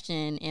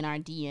suggestion in our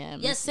DM.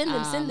 Yes, send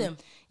them.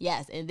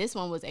 Yes, and this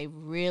one was a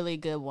really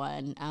good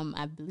one.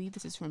 I believe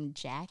this is from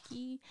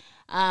Jackie.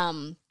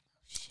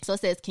 So it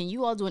says, can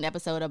you all do an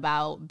episode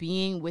about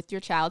being with your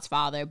child's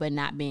father but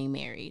not being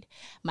married?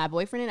 My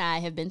boyfriend and I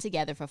have been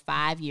together for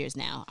 5 years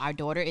now. Our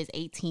daughter is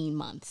 18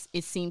 months.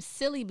 It seems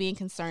silly being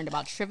concerned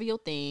about trivial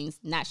things,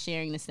 not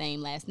sharing the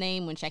same last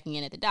name when checking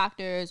in at the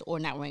doctor's, or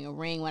not wearing a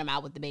ring when I'm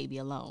out with the baby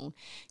alone.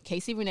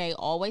 Casey Renee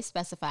always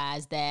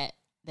specifies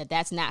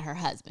that's not her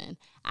husband.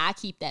 I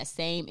keep that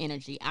same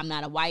energy. I'm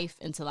not a wife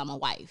until I'm a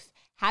wife.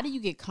 How do you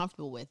get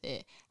comfortable with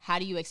it? How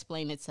do you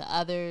explain it to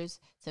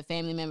others, to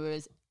family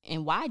members?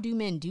 And why do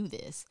men do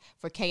this?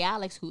 For Kay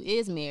Alex, who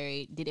is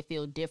married, did it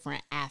feel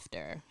different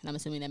after? And I'm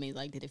assuming that means,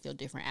 like, did it feel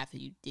different after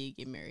you did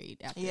get married,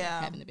 after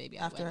having the baby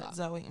out of After wedlock?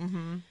 Zoe.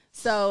 Mm-hmm.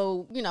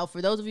 So,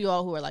 for those of you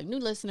all who are, like, new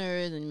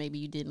listeners and maybe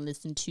you didn't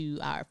listen to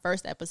our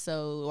first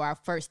episode or our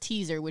first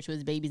teaser, which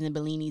was Babies and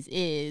Bellinis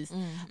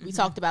we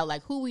talked about,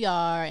 like, who we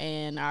are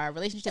and our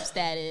relationship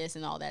status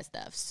and all that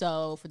stuff.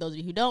 So, for those of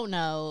you who don't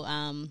know,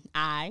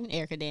 I,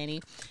 Erica Danny,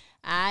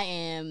 I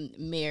am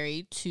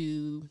married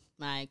to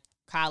my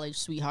college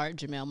sweetheart,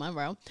 Jamel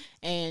Monroe.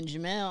 And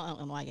Jamel, I don't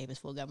know why I gave his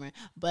full government,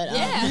 but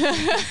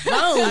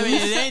I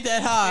mean, it ain't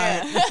that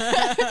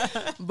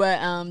hard. but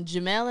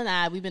Jamel and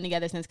I, we've been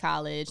together since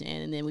college,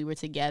 and then we were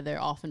together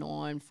off and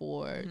on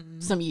for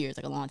some years,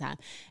 like a long time.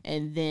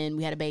 And then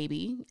we had a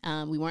baby.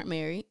 We weren't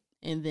married.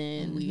 And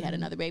then we had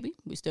another baby.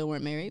 We still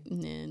weren't married.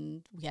 And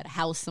then we had a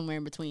house somewhere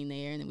in between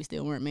there, and then we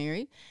still weren't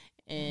married.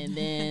 And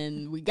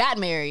then we got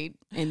married,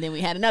 and then we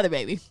had another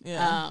baby.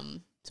 Yeah.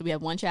 So we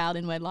have one child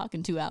in wedlock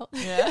and 2 out.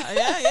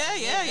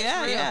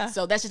 Yeah.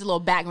 So that's just a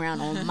little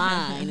background on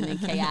mine, and then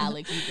K.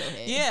 Alex, you go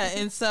ahead. Yeah,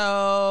 and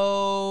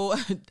so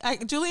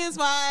Julian's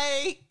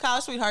my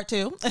college sweetheart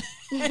too.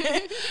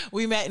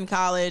 We met in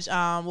college.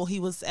 Well,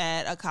 he was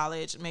at a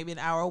college maybe an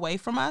hour away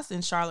from us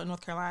in Charlotte,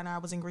 North Carolina. I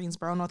was in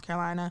Greensboro, North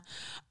Carolina.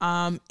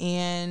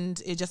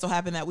 And it just so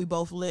happened that we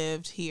both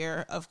lived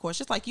here, of course,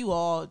 just like you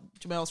all.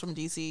 Jamel's from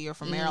DC or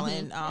from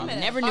Maryland.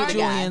 Never knew the guy.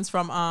 Julian's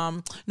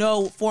from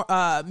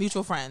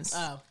mutual friends.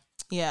 Oh.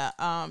 Yeah,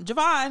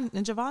 Javon,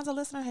 and Javon's a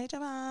listener. Hey,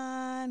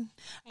 Javon.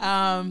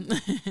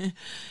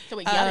 So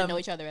wait, y'all didn't know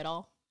each other at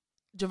all?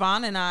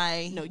 Javon and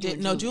I,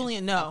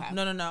 Julian, no,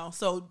 Okay. no.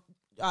 So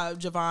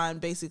Javon,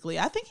 basically,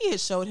 I think he had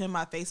showed him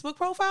my Facebook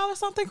profile or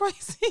something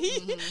crazy.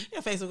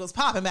 Yeah, Facebook was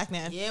popping back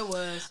then. Yeah, it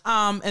was.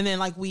 And then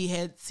like we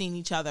had seen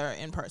each other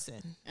in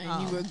person.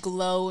 And you were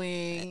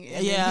glowing.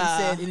 And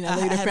Yeah, then he said, and I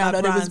later found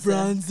out it was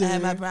bronzer. I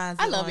had my bronzer.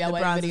 I love y'all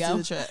wedding video.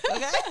 Okay.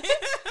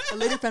 I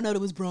later found out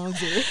it was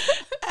bronzer.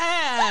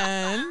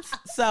 And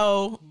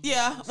so,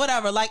 yeah,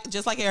 whatever. Like,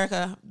 just like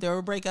Erica, there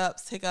were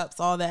breakups, hiccups,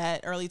 all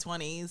that, early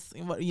 20s.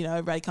 You know,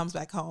 everybody comes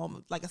back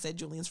home. Like I said,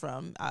 Julian's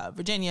from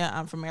Virginia.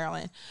 I'm from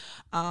Maryland.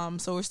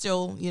 So we're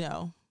still, you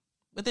know,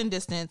 within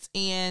distance.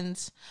 And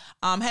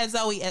had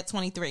Zoe at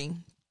 23.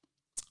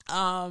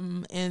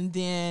 And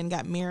then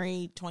got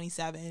married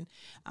 27.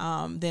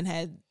 Then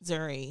had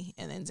Zuri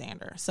and then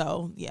Xander.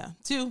 So yeah,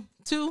 two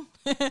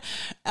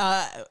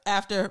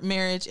after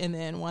marriage, and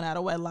then one out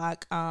of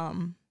wedlock.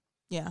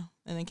 Yeah,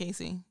 and then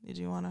Casey, did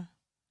you want to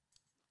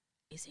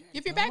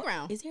Give your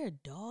background? Is there a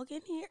dog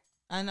in here?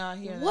 I know, I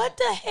hear that. What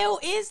the hell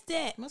is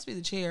that? It must be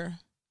the chair.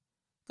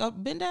 Go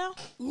bend down.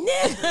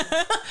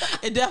 Nigga.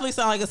 It definitely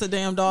sounds like it's a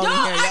damn dog in here,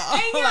 y'all.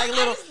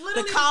 Like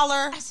the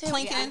collar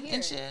clinking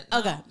and shit.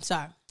 Okay,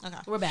 sorry. Okay,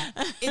 We're back.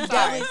 It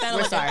definitely sounded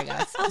We're like sorry,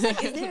 guys. I was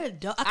like, is there a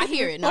dog? I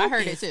hear it. No, I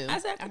heard it too. I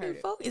said, I heard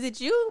it. Is it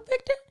you,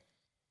 Victor?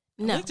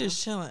 No.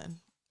 Victor's chilling.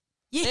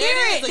 You There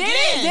hear it is it.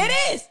 again.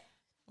 It is.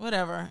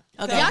 Whatever.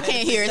 Okay. Y'all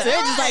can't hear it, so they're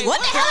just like, what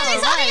the hell are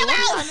they talking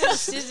about?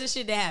 This is the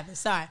shit that happens.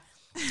 Sorry.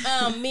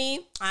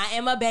 Me, I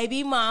am a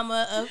baby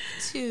mama of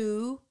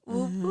 2.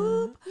 Whoop,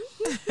 whoop.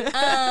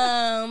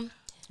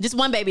 Just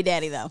one baby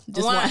daddy, though.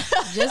 Just one.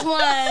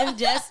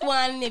 Just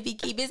one. If he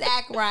keep his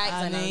act right.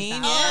 I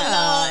mean,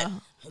 yeah.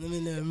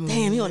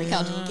 Damn, you on the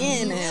couch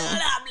again now.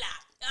 Blah,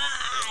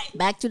 blah.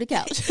 Back to the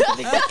couch.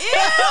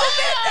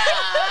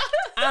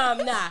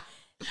 Nah.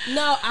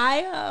 No,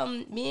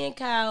 me and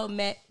Kyle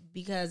met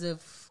because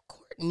of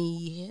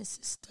Courtney, his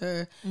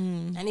sister.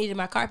 I needed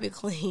my carpet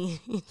cleaned.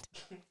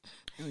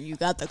 You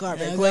got the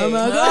carpet Look at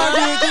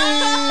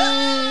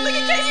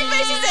Casey's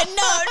face. She said,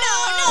 no.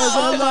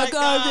 my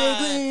carpet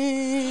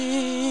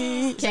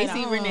clean.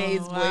 Casey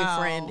Renee's wow.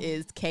 boyfriend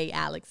is K.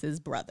 Alex's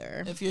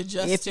brother. if you're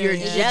just If you're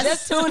tuning in.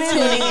 just tuning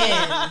in.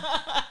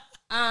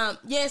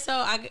 Yeah, so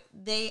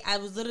I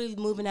was literally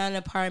moving out of an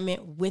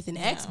apartment with an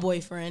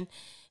ex-boyfriend,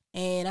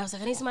 and I was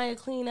like, I need somebody to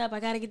clean up. I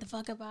got to get the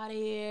fuck up out of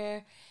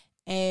here.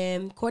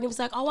 And Courtney was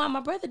like, oh, wow,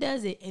 my brother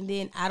does it. And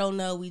then, I don't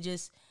know, we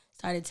just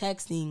started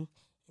texting.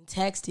 And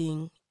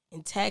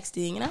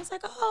I was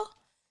like, oh,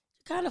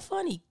 you're kind of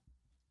funny.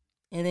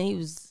 And then he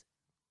was,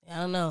 I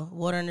don't know,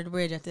 water under the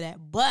bridge after that.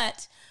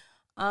 But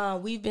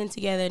we've been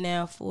together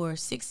now for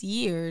 6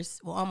 years.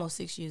 Well, almost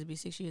 6 years. It'll be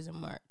 6 years in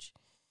March.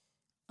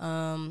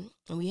 And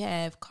we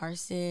have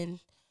Carson.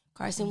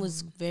 Carson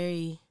was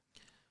very,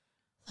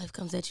 life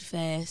comes at you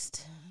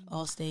fast,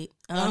 Allstate.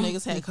 Y'all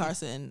niggas had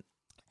Carson.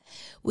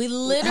 We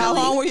literally. How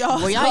long were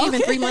y'all? Were y'all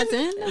even 3 months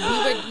in?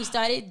 We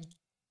started,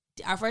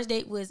 our first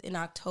date was in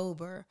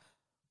October.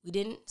 We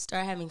didn't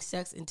start having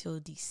sex until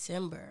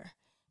December.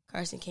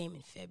 Carson came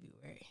in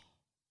February.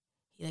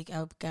 I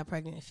got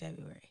pregnant in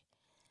February.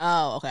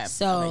 Oh, okay.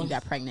 So you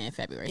got pregnant in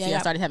February. Yeah, So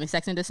y'all started having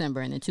sex in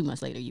December, and then 2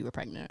 months later, you were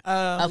pregnant.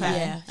 Okay.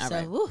 Yeah. All So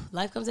right. woo,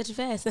 life comes at you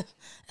fast.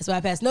 That's why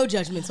I pass no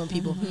judgments on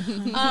people.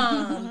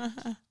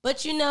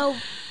 But you know,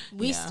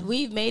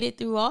 we've made it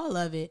through all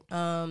of it.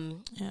 Yeah.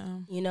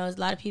 You know, a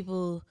lot of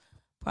people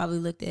probably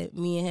looked at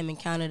me and him and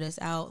counted us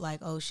out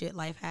like, oh shit,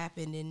 life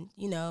happened, and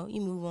you know,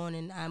 you move on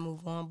and I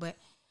move on. But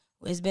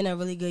it's been a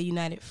really good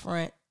united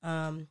front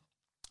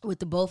with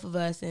the both of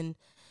us, and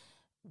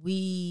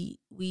we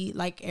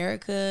like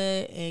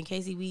Erica and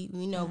Casey. We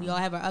know we all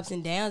have our ups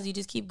and downs. You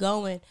just keep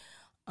going.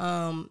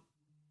 The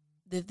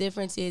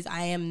difference is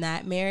I am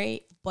not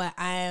married, but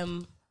I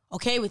am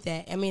okay with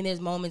that. I mean,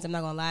 there's moments, I'm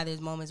not gonna lie, there's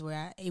moments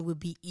where it would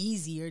be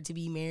easier to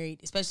be married,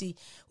 especially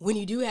when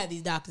you do have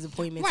these doctor's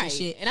appointments and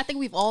shit. And I think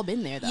we've all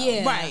been there, though.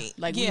 Yeah. Right.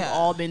 Like, we've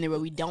all been there where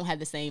we don't have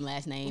the same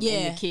last name. Yeah.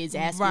 And the kids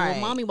ask you, Right.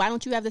 well, Mommy, why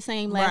don't you have the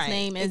same last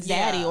name as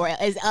Daddy Yeah. or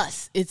as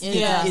us? It's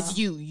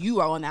you.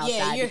 You are on the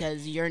outside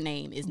because your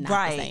name is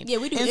not the same. Yeah,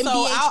 we do And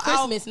MDH so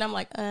Christmas, and I'm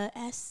like,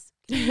 S.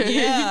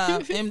 Yeah,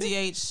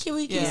 MDH. Can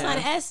we sign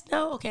an S?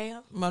 No? Okay.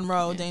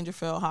 Monroe,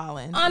 Dangerfield,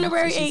 Holland.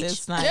 Honorary She H. says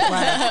it's not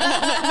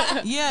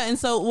right. Yeah, and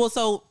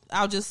so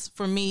I'll just,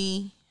 for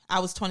me, I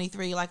was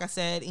 23, like I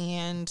said,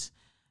 and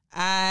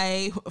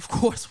I, of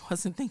course,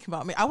 wasn't thinking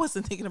about me. I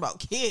wasn't thinking about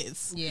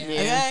kids. Yeah.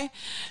 Okay?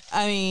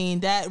 I mean,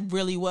 that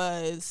really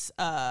was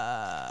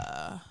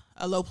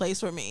a low place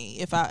for me.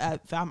 If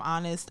I'm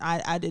honest,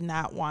 I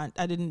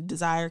didn't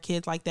desire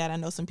kids like that. I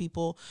know some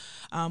people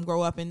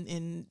grow up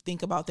and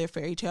think about their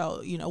fairy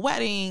tale,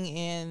 wedding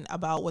and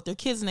about what their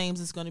kids' names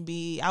is going to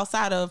be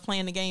outside of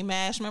playing the game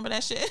MASH. Remember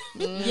that shit?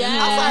 Yeah.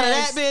 Outside of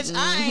that, bitch,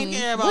 I ain't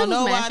care about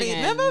nobody.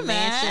 Remember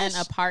MASH?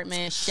 Mansion,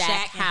 apartment,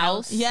 shack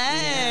house.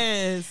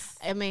 Yes.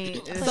 I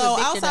mean, So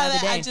outside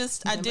of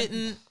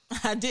that,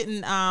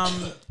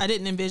 I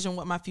didn't envision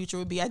what my future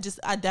would be. I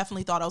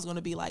definitely thought I was going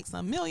to be like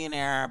some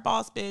millionaire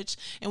boss bitch.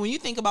 And when you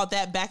think about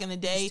that back in the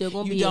day, Still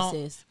gonna you be don't.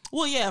 a sis.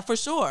 Well, yeah, for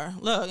sure.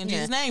 Look, in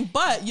Jesus' name,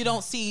 but you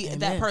don't see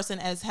that person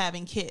as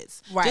having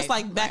kids. Right, Just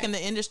like back in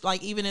the industry,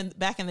 like even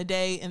back in the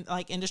day, in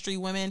like industry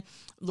women,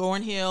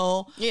 Lauryn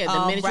Hill. Yeah,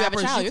 the minute you have a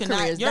child, your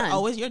career is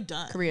done. You're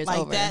done. Career's like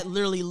over. that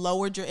literally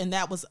lowered your, and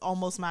that was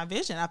almost my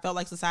vision. I felt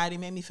like society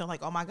made me feel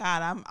like, oh my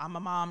God, I'm a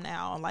mom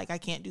now. Like I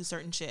can't do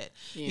certain shit.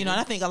 Yeah. And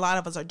I think a lot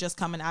of us are just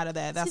coming out of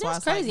that. That's why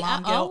it's crazy. like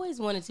mom I guilt. always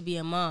wanted to be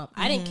a mom.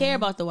 I didn't care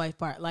about the wife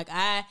part. Like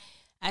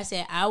I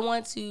said, I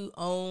want to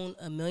own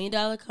 $1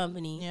 million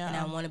company and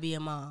I want to be a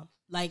mom.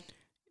 Like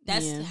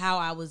that's how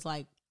I was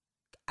like,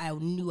 I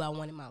knew I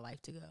wanted my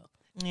life to go.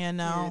 Yeah,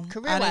 no.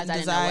 Career-wise, I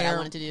didn't know what I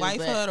wanted to do, wifehood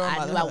but or I knew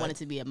I motherhood. wanted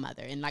to be a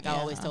mother. And like I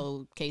always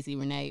told Casey,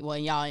 Renee, well,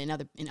 y'all in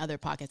other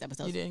podcast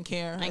episodes, You didn't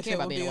care. I didn't if care it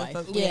about would being a be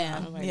wife. Yeah. I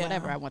was like, Yeah.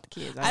 whatever, I want the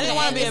kids. I didn't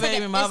want to be a It's like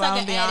baby a- mother. it's like I'm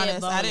an gonna be added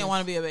honest. I bonus. didn't want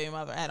to be a baby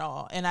mother at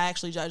all, and I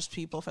actually judged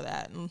people for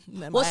that. And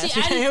then Well, my see,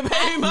 ass became a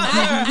baby mother.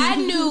 I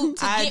knew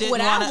to I get didn't what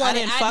wanna, I wanted. I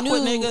didn't fuck knew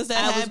with niggas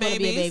that I was had gonna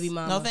babies. be a baby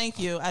mama. No, thank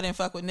you. I didn't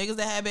fuck with niggas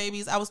that had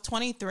babies. I was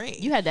 23.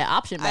 You had that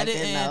option back then,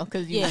 didn't- though,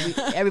 because Yeah.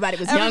 everybody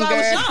was Everybody younger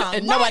was young.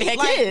 and nobody Right. had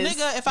Like, kids.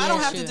 Nigga, if I Yeah,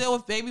 don't have to sure. deal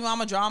with baby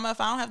mama drama, if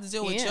I don't have to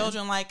deal with Yeah.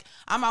 children, like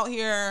I'm out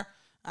here.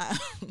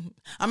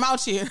 I'm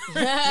out here.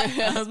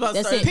 I was about to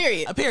That's start- it.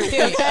 Period. A period.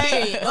 Period. Okay.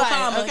 Period. No Right,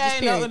 comma, okay. just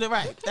period. No,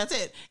 right. That's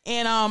it.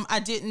 And I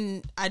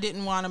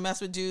didn't want to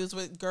mess with dudes,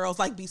 with girls,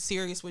 like be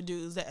serious with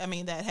dudes that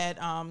had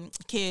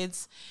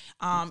kids.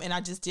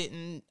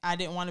 And I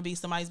didn't want to be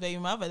somebody's baby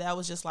mother. That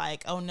was just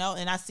like, oh no.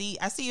 And I see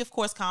of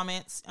course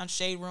comments on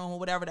Shade Room or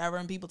whatever,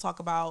 and people talk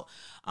about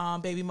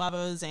baby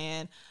mothers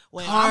and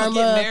when I'm gonna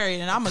get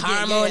married and I'm gonna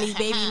karma get on these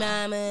baby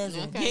mamas.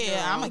 and- Okay.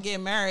 yeah, I'm gonna get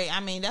married. I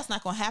mean, that's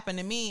not gonna happen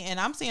to me. And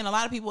I'm seeing a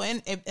lot of people,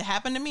 and it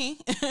happened to me.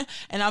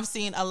 And I've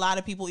seen a lot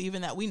of people,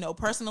 even that we know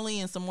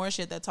personally, and some more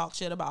shit that talk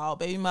shit about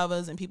baby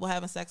mothers and people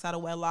having sex out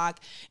of wedlock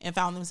and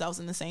found themselves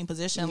in the same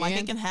position. Like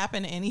Yeah. it can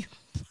happen to anybody.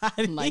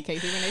 Like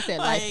Casey Renee said,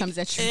 life comes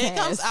at you It fast.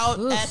 comes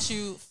out at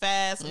you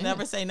fast.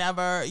 Never say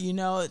never.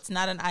 It's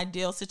not an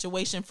ideal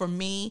situation for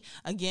me.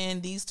 Again,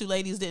 these two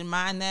ladies didn't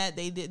mind that.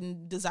 They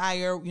didn't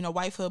desire,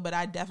 wifehood, but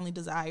I definitely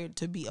desired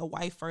to be a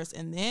wife first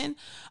and then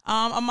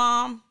a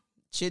mom.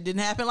 Shit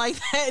didn't happen like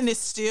that, and it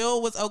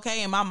still was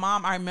okay. And my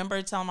mom, I remember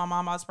telling my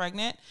mom I was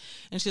pregnant,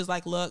 and she was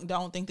like, look,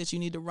 don't think that you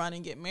need to run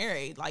and get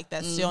married. Like,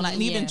 that's still not.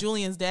 And even Yeah.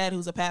 Julian's dad,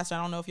 who's a pastor,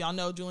 I don't know if y'all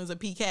know, Julian's a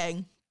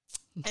PK.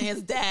 And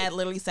his dad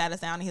literally sat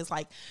us down and he's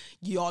like,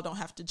 you all don't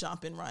have to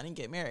jump and run and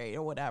get married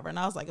or whatever. And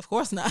I was like, of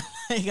course not.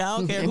 Like, I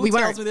don't care who We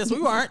tells weren't. me this. We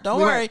weren't.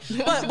 Don't worry.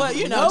 But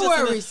No just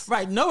worries.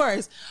 right. No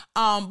worries.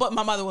 But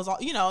my mother was all,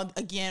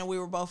 again, we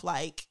were both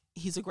like,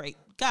 he's a great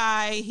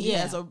guy. He Yeah.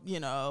 has a,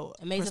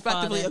 Amazing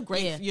respectively father. a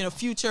great, Yeah.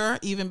 future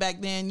even back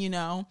then,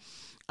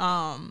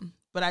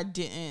 but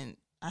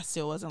I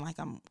still wasn't like,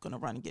 I'm going to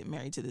run and get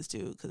married to this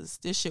dude because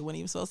this shit wasn't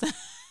even supposed to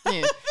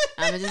Yeah.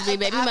 I'm gonna just be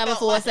baby I mother felt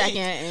for like a second,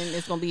 and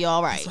it's gonna be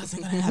all right. This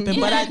wasn't going to happen.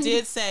 But I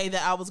did say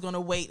that I was going to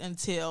wait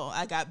until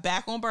I got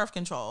back on birth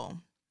control.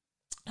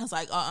 I was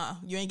like,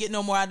 you ain't getting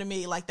no more out of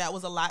me. Like, that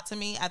was a lot to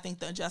me. I think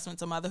the adjustment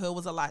to motherhood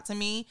was a lot to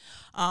me.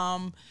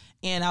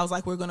 And I was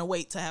like, we're going to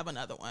wait to have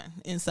another one.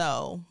 And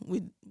so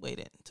we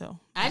waited till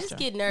I just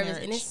after get nervous,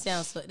 marriage. and this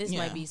sounds this Yeah.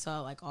 might be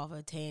so like off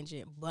a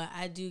tangent, but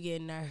I do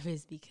get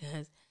nervous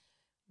because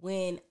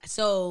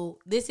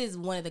this is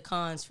one of the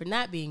cons for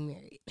not being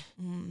married.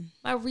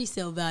 My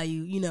resale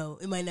value,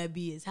 it might not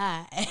be as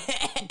high.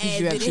 as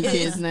You have it two is.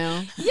 kids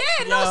now. Yeah,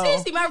 no, Yo,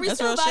 seriously, my that's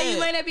resale real value shit.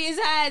 might not be as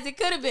high as it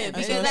could have been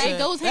That's because real I shit.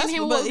 goes hand in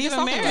hand with But what we even just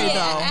talking married,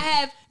 about. though. I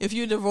have. If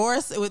you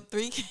divorce with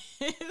 3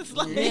 kids,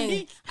 like,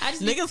 Man, I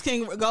just niggas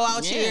can go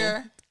out Yeah.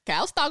 here.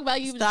 Kyle stock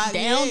value Stock-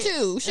 down yeah.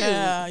 too. Shoot.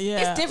 Yeah,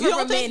 yeah. It's You different don't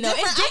from think men, though.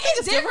 different? I think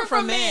It's different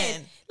from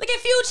men. Look at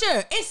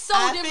Future. It's so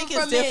I different think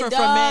from it's men, different dog.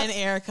 from men,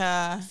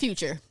 Erica.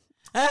 Future.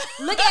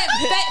 Look at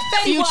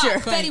Fetty Future.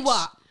 Wap. Fetty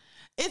Wap.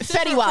 It's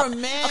Fetty different Wap. for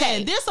men.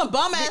 Okay. There's some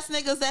bum ass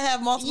niggas that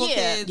have multiple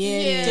Yeah. kids, Yeah,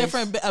 it is.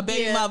 different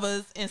baby Yeah.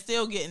 mothers, and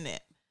still getting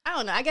it. I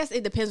don't know. I guess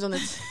it depends on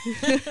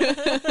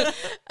the.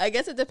 I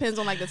guess it depends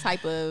on like the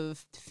type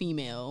of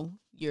female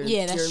you're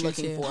that's true,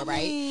 looking too. for, I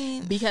right?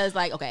 mean- Because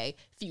like, okay,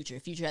 Future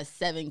has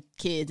 7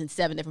 kids and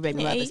 7 different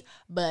baby mothers, Eight.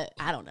 but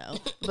I don't know.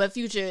 But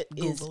Future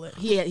is Google it.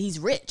 he's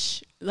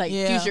rich. Like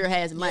Yeah. Future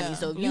has money, Yeah.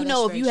 so if No, you that's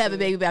know if you very have a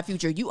true. baby by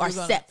Future, you are You're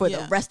gonna- set for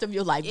yeah. the rest of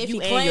your life. If You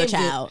he and your claims it.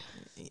 child.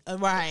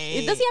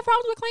 Right. Does he have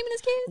problems with claiming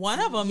his kids? One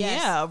of them,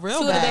 Yes. yeah, real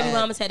Two of the bad. baby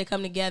mamas had to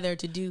come together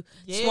to do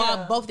Yeah.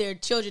 swab both their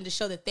children to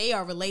show that they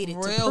are related.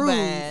 to Real prove.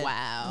 bad.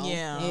 Wow.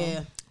 Yeah. Yeah.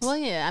 Well,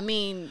 yeah. I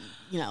mean,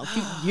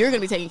 you're gonna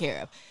be taken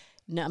care of.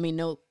 No, I mean,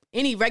 no.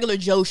 Any regular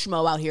Joe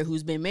Schmo out here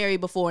who's been married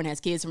before and has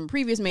kids from a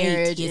previous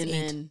marriage, He has and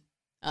 8. then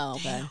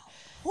okay,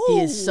 Ooh. he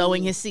is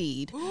sowing his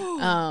seed.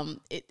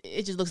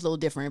 It just looks a little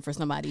different for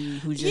somebody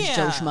who's just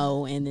Joe Yeah.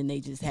 Schmo, and then they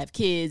just have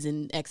kids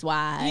and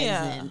ex-wives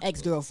Yeah. and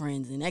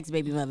ex-girlfriends and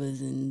ex-baby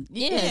mothers, and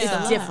Yeah, it's it's a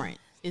lot. different.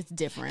 It's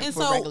different And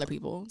for so- regular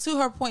people. To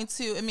her point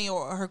too, I mean,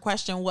 or her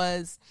question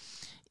was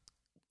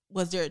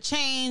there a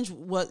change?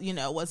 What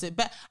was it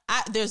bad?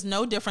 There's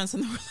no difference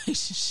in the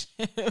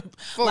relationship.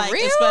 For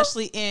real?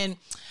 Especially in,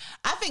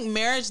 I think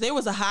marriage. There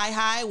was a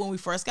high when we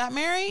first got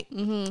married.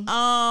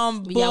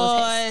 Mm-hmm. But Y'all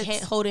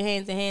was holding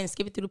hands in hand,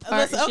 skipping through the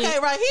park. listen, okay,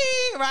 right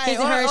here, right, His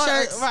and her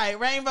shirts. right,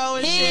 rainbow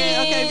and shit.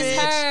 Okay, His,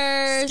 bitch,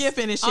 hers,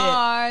 skipping and shit.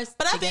 ours.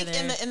 But I think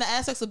together. in the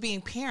aspects of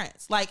being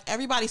parents, like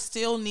everybody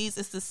still needs,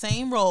 it's the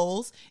same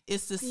roles.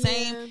 It's the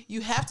same.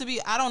 You have to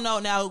be. I don't know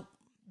now.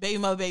 Baby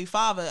mother, baby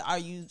father. Are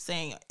you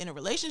saying in a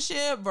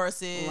relationship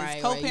versus Right,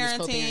 you just co-parenting?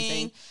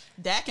 co-parenting.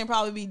 That can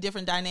probably be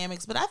different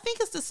dynamics, but I think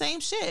it's the same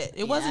shit.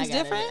 It wasn't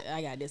different.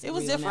 I got disagree. It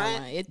was on that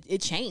different. one.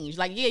 It changed.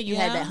 Like you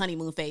had Yeah. that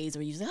honeymoon phase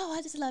where you say, "Oh,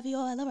 I just love you.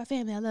 Oh, I love our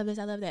family. I love this.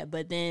 I love that."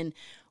 But then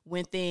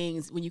when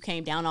you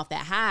came down off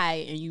that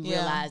high and you Yeah.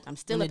 realized I'm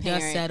still When a the dust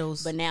parent,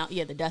 settles. but now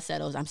the dust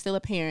settles. I'm still a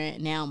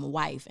parent. Now I'm a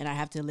wife, and I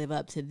have to live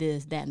up to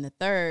this, that, and the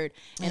third.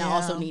 And I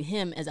also Yeah. need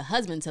him as a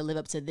husband to live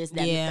up to this,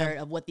 that, Yeah. and the third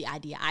of what the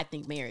idea I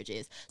think marriage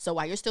is. So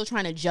while you're still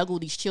trying to juggle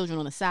these children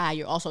on the side,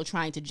 you're also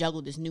trying to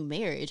juggle this new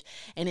marriage,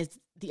 and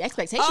the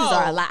expectations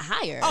are a lot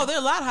higher. Oh, they're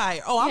a lot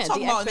higher. Oh, I'm Yeah,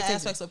 talking the about in the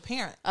expectations. aspects of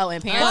parent. Oh,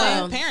 and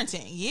Well, parenting.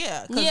 parenting,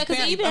 yeah. Yeah, 'cause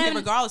even having-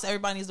 regardless,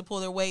 everybody needs to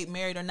pull their weight,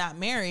 married or not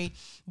married,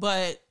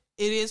 but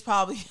it is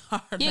probably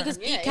harder. Yeah, because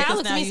Yeah, Kyle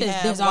looks now at me you and says,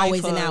 have "There's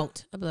always an wifehood.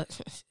 out." I'm like,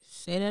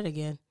 say that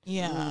again.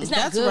 Yeah, It's not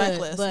that's good,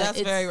 reckless. but That's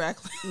it's- very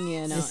reckless.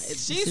 Yeah, no.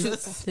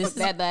 Jesus. This is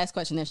That last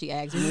question that she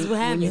asked me, is what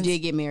when you happens. did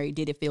get married,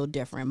 did it feel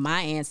different? My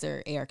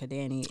answer, Erica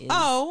Danny, is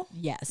Oh,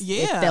 yes. It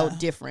yeah. felt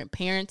different.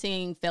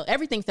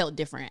 Everything felt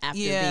different after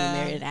Yeah. being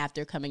married and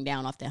after coming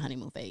down off that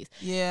honeymoon phase.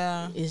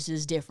 yeah. It's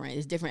just different.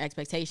 It's different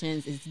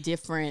expectations. It's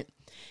different.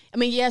 I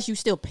mean, yes, you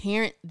still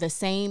parent the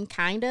same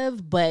kind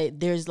of, but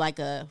there's like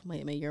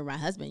wait a minute, you're my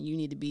husband. You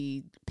need to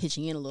be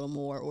pitching in a little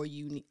more, or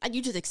you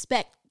just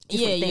expect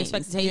different you things.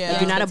 expect to take Yeah.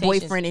 Like, you're not a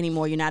expectations. boyfriend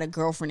anymore. You're not a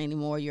girlfriend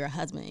anymore. You're a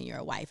husband and you're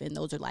a wife. And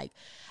those are like,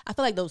 I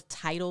feel like those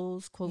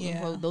titles, quote Yeah.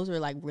 unquote, those are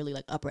like really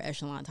like upper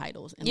echelon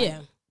titles. And Yeah.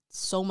 like,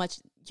 so much,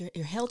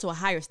 you're held to a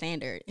higher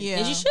standard. Yeah.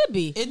 As you should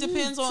be. It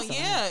depends on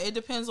it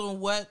depends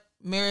on what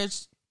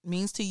marriage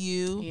means to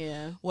you.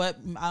 Yeah. What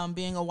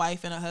being a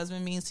wife and a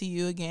husband means to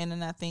you again,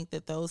 and I think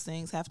that those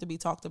things have to be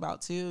talked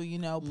about too.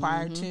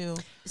 Prior to.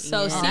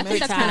 So Yeah. And I secret think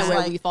that's kind of time. where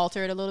like- we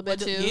faltered a little bit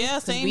too. Yeah,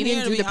 'Cause same we here,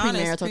 didn't to do be the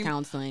honest. premarital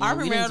counseling. Our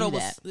We didn't do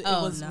premarital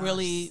that. was no.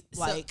 really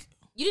So- like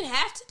You didn't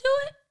have to do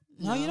it.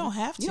 no, you don't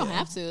have to. You don't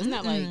have to. It's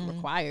not like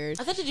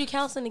required. I thought you did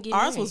counseling to get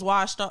Ours married. was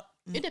washed up.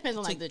 It depends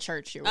on like the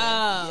church you're with.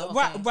 Oh,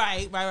 okay.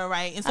 Right.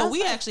 And I so was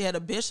we like- actually had a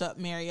bishop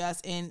marry us,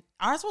 and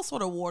ours was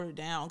sort of watered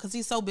down because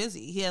he's so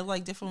busy. He has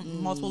like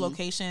different multiple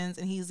locations,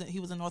 and he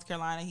was in North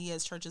Carolina. He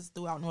has churches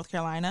throughout North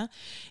Carolina,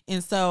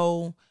 and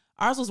so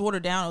ours was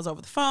watered down. It was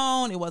over the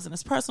phone. It wasn't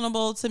as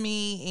personable to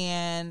me,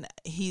 and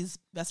he's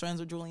best friends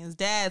with Julian's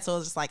dad, so it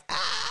was just like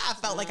I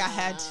felt like I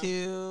had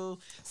to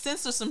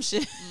censor some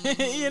shit. But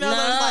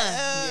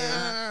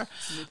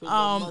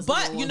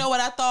you know what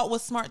I thought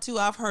was smart too?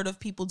 I've heard of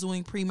people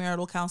doing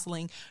premarital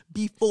counseling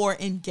before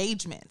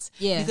engagement.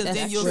 Yeah, because that's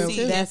then you'll true.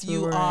 see That's if where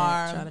you we're at,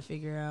 are trying to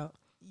figure out.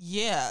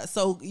 yeah,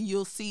 so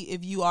you'll see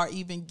if you are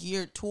even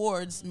geared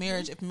towards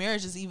marriage, if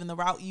marriage is even the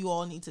route you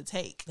all need to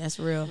take. That's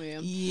real.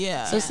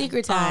 Yeah. So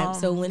secret time.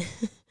 So when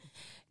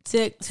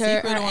to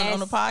secret her on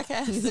the ass-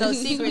 podcast. So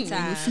secret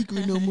time.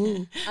 Secret no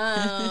more.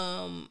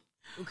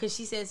 Because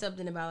she said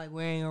something about like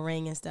wearing a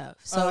ring and stuff.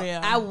 So Oh, yeah.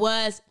 I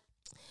was,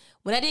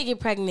 when I did get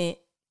pregnant,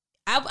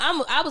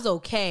 I was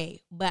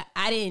okay, but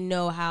I didn't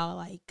know how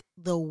like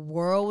the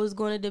world was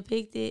going to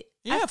depict it.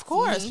 Yeah, of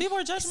course. People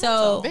are judgmental.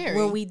 So Very.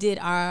 when we did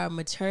our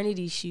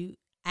maternity shoot,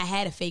 I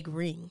had a fake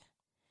ring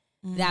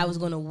that I was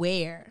going to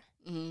wear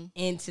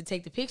and to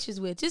take the pictures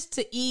with, just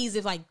to ease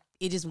if like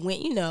it just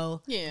went,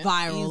 Yeah.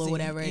 viral or Easy.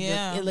 whatever.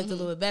 Yeah. It looked a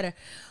little bit better.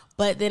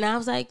 But then I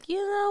was like, you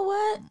know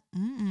what?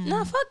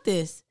 No, fuck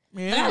this.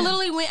 Yeah. Like, I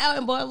literally went out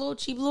and bought a little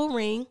cheap little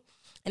ring,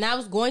 and I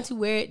was going to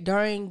wear it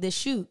during the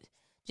shoot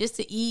just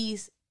to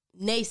ease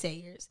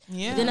naysayers.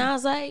 Yeah. But then I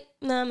was like,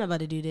 no, I'm not about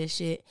to do this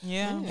shit.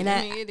 Yeah. And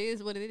I mean, it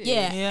is what it is.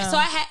 Yeah. Yeah. So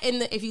I had,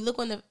 if you look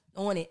on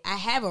it, I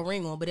have a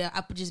ring on, but I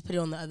just put it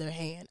on the other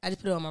hand. I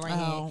just put it on my right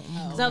hand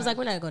because I was like,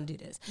 we're not gonna do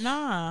this.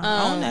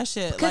 Nah, own that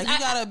shit. Like you I-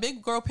 got a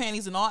big girl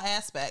panties in all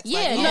aspects. Yeah,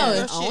 like, no,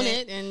 your own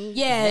shit. it and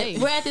Yeah, hey.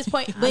 we're at this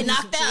point, but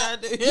Knock that.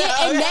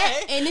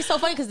 Yeah, and it's so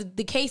funny because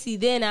the Casey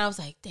then I was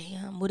like,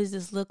 damn, what does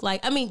this look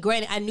like? I mean,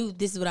 granted, I knew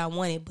this is what I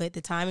wanted, but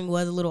the timing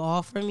was a little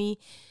off for me.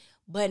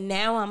 But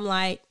now I'm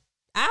like,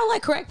 I don't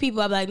like correct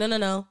people. I'm like,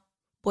 no,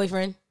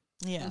 boyfriend,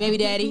 Yeah. baby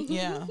daddy.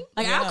 Yeah.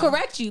 Like Yeah. I'll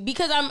correct you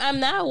because I'm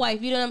not a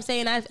wife. You know what I'm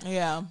saying?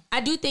 Yeah.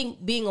 I do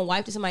think being a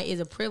wife to somebody is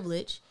a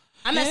privilege.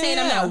 I'm not Yeah, saying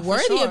I'm not for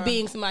worthy sure. of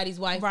being somebody's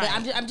wife, Right.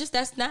 but I'm just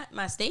that's not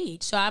my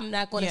stage. So I'm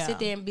not going to Yeah. sit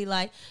there and be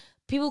like,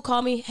 people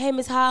call me, hey,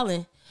 Miss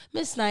Holland,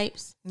 Miss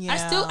Snipes.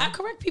 Yeah. I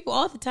correct people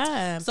all the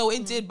time. So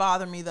it did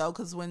bother me though,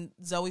 because when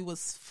Zoe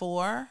was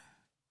 4,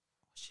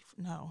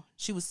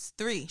 she was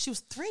 3. She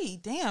was 3.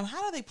 Damn,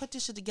 how do they put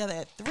this shit together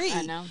at 3?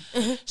 I know.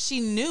 She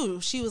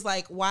knew. She was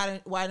like, why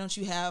don't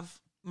you have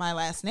my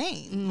last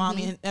name,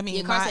 mommy? And, I mean,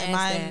 Yeah, Carson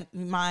asked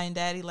my and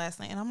daddy last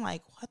name. And I'm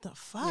like, what the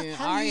fuck? Yeah,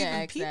 How do you Aria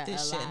even asked peep that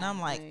this a shit? And lot, I'm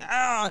like, like,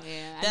 ah,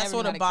 yeah, I that never sort knew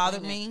of how to bothered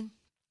explain me.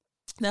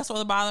 That's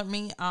what bothered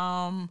me.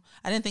 I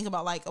didn't think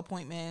about like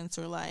appointments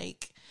or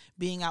like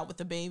being out with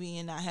the baby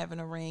and not having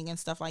a ring and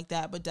stuff like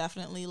that. But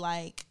definitely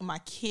like my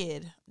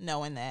kid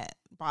knowing that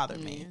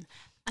bothered me.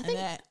 I And think.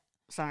 that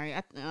Sorry.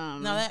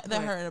 no, that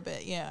hurt a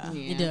bit. Yeah,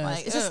 Yeah. It does.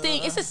 Like, It's a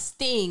sting. It's a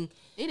sting.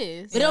 It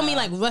is. It don't mean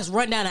like let's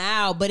run down the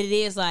aisle, but it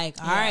is like,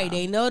 all right,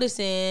 they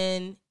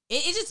noticing.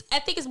 It just, I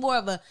think it's more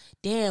of a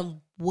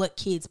damn what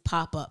kids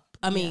pop up.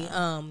 I mean,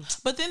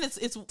 But then it's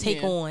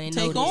take Yeah. on and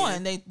take notice.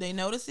 on. They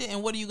notice it,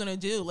 and what are you gonna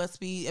do? Let's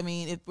be. I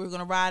mean, if we're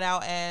gonna ride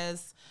out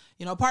as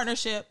a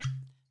partnership,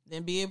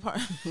 then be a part.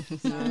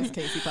 It's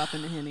Casey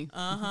popping the henny.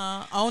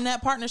 Own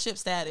that partnership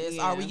status.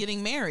 Yeah. Are we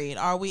getting married?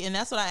 Are we? And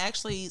that's what I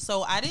actually.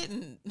 So I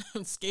didn't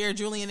scare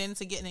Julian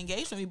into getting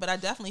engaged with me, but I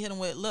definitely hit him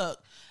with,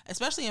 look,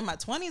 especially in my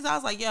 20s. I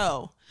was like,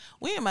 yo,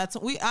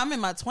 I'm in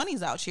my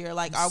 20s out here.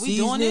 Like, are we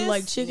doing Seasoning this?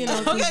 like chicken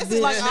on Okay, this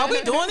so like, bitch. are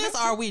we doing this? Or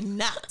are we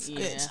not? Yeah.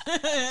 Bitch?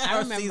 I Or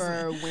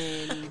remember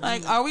seasoning. when.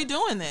 Like, are we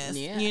doing this?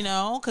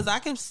 Yeah. Because I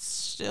can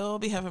still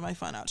be having my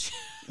fun out here.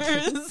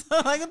 So,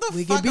 like, what the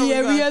We fuck could are be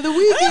every going- other Oh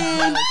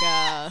weekend. my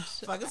gosh.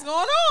 fuck is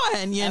going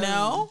on? You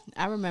know?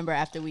 I remember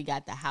after we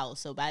got the house.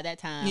 So by that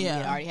time, we Yeah.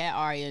 had already had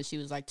Aria. She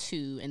was like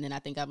 2, and then I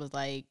think I was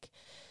like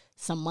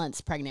some months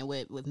pregnant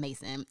with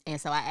Mason. And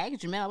so I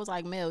asked Jamel. I was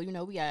like, Mel,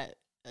 we got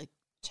a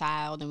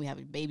child and we have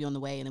a baby on the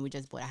way, and then we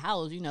just bought a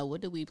house.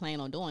 What do we plan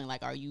on doing?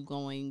 Like, are you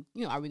going?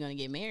 Are we going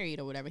to get married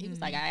or whatever? He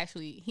was like,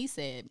 he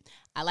said,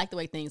 I like the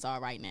way things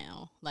are right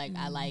now. Like,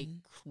 I like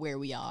where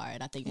we are,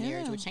 and I think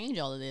marriage would change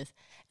all of this.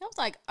 And I was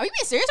like, are you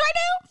being serious right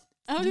now?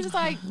 I was just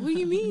like, what do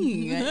you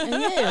mean?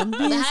 Yeah, I'm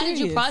being But how did you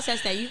serious.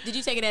 process that? Did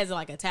you take it as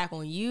like attack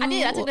on you? I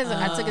did. I took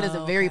it as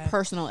a very okay.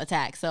 personal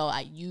attack. So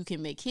you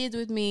can make kids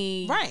with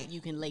me, Right.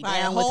 You can lay Buy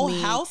a down whole with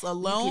me. house You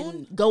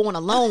alone? can go on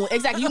alone.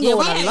 Exactly. You can Yeah, go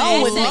we on had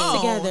alone with sex me.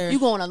 together. You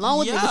going alone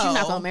with me, but you're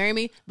not Yo. gonna marry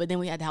me. But then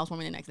we had the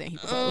housewarming the next day. He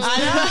proposed.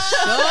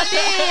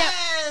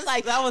 Yes.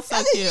 Like, that was so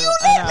I said, cute. you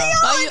I let know.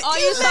 me on. All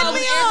you saw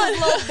was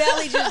Erica's little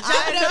belly just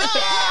jumping up and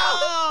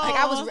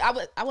down.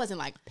 Like I wasn't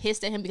like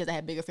pissed at him because I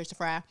had bigger fish to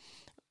fry.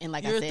 And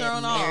like You I were said,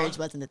 thrown marriage off.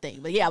 wasn't the thing.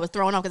 But yeah, I was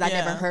thrown off because I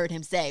never Yeah. heard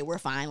him say we're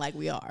fine like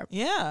we are.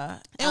 Yeah.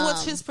 And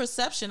what's his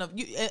perception of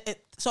you?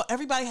 So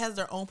everybody has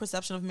their own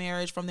perception of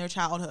marriage from their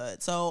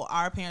childhood. So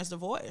our parents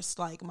divorced.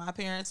 Like my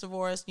parents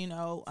divorced, Same,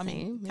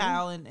 yeah.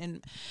 Kyle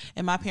and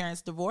my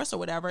parents divorced or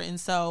whatever. And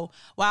so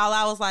while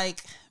I was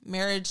like,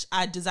 marriage,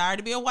 I desire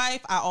to be a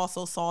wife, I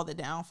also saw the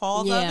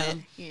downfalls Yeah. of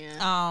it.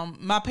 Yeah.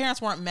 My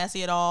parents weren't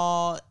messy at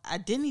all. I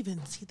didn't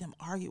even see them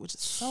argue, which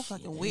is so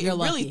fucking weird. You're It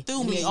really lucky.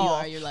 threw me Yeah, you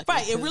off. are. You're lucky,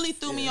 Right. It because, really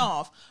threw me yeah.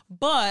 off.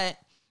 But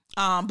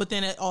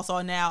then it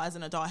also now as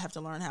an adult I have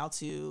to learn how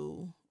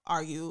to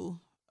argue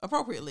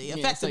appropriately, Yeah, so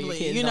effectively, your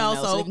kids don't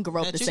know, so they can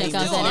grow up that the you same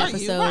can way. still Check out that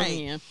argue, episode.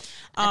 right?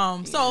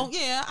 Yeah. So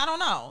yeah, I don't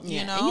know.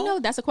 Yeah. You know,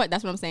 And that's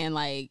that's what I'm saying.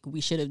 Like, we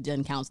should have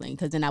done counseling,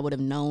 because then I would have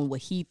known what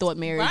he thought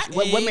marriage, Right,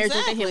 what marriage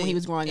was to him when exactly. he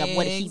was growing up,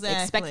 what he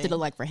Exactly. expected to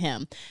look for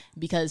him.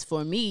 Because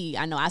for me,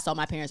 I know I saw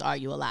my parents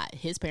argue a lot.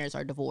 His parents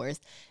are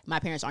divorced. My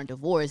parents aren't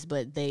divorced,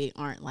 but they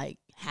aren't like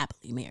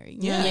happily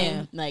married. You know what I Yeah.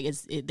 mean? Like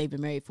they've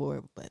been married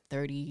for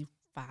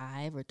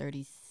 35 or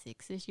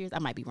 36ish years. I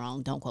might be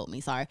wrong. Don't quote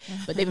me. Sorry,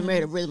 but they've been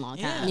married a really long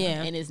time.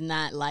 Yeah. And it's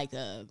not like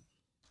a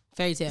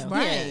Fairy tale.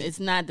 Right. yeah.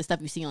 It's not the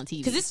stuff you see on TV.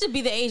 Because this should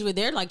be the age where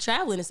they're like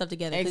traveling and stuff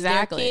together. 'Cause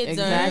Exactly, Their kids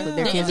exactly. Are,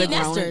 Their they're kids empty are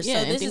grown. nesters. Yeah,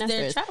 so this empty is their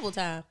nesters. travel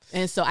time.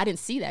 And so I didn't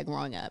see that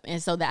growing up.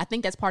 And so I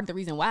think that's part of the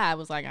reason why I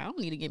was like, I don't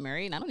need to get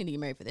married. I don't need to get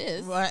married for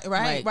this.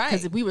 Right.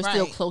 Because we were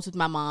still right. close with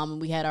my mom,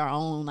 and we had our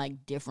own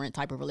like different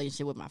type of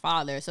relationship with my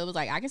father. So it was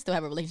like, I can still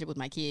have a relationship with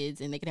my kids,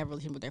 and they can have a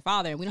relationship with their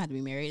father, and we don't have to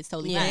be married. It's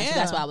totally fine. So Yeah.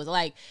 that's why I was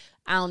like,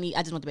 I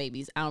just want the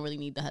babies. I don't really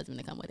need the husband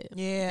to come with it.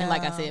 Yeah. And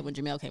like I said, when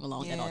Jamel came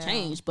along, that all Yeah.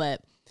 changed.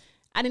 But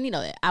I didn't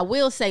know that. I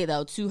will say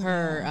though, to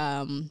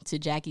her, to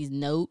Jackie's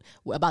note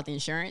about the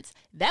insurance,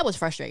 that was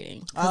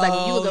frustrating because like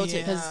when you would go to,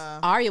 because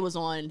Aria was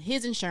on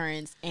his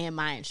insurance and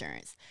my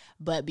insurance,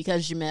 but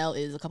because Jamel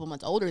is a couple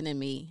months older than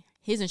me,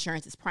 his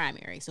insurance is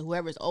primary. So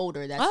whoever's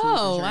older, that's whose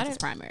insurance is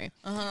primary.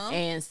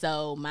 And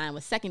so mine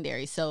was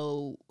secondary.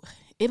 So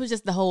it was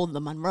just the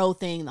Monroe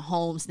thing, the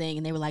Holmes thing,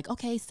 and they were like,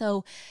 okay,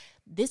 so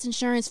this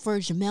insurance for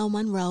Jamel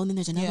Monroe, and then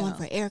there's another one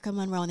for Erica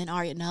Monroe, and then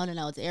Aria. No,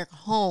 it's Erica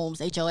Holmes,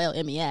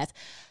 HOLMES.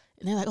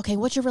 And they're like, okay,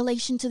 what's your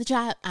relation to the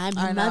child? I'm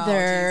her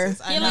mother.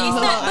 We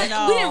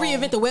didn't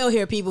reinvent the wheel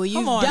here, people.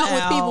 You've dealt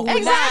with people who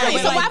exactly.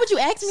 So like, why would you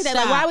ask me that?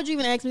 Like, why would you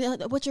even ask me?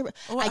 What's your?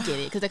 I get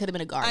it because that could have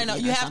been a guardian. I know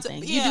you or have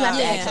something. to. You do have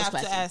to ask those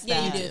questions. Ask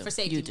yeah, that. you do for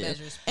safety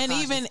measures. And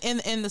even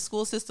in the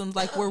school systems,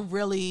 like we're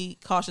really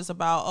cautious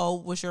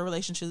about. What's your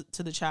relationship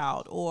to the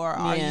child, or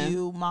are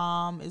you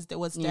mom?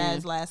 What's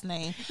dad's last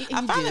name?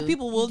 I find that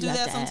people will do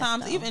that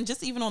sometimes.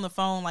 Even on the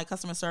phone, like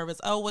customer service.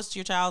 Oh, what's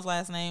your child's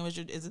last name? Is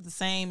it the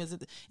same? Is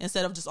it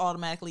instead of just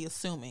automatically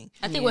assuming?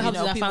 I think what helps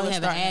is I finally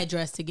have an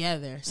address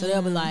together. So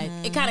they'll be like,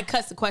 it kind of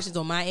cuts the questions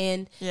on my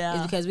end. Yeah.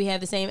 Is because we have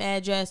the same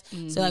address.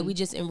 So like we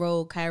just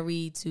enrolled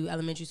Kyrie to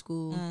elementary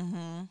school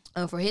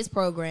for his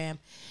program.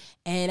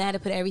 And I had to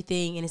put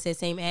everything and it said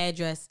same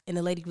address. And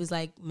the lady was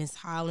like, Miss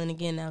Holland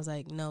again. And I was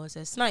like, no, it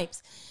says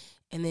Snipes.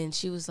 And then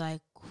she was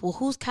like, well,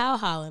 who's Kyle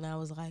Holland? I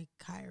was like,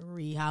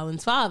 Kyrie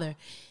Holland's father.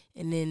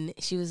 And then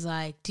she was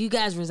like, do you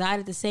guys reside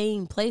at the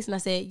same place? And I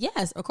said,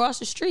 yes, across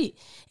the street.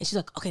 And she's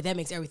like, okay, that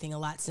makes everything a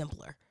lot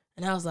simpler.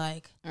 And I was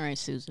like, all right,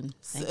 Susan.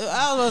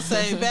 I was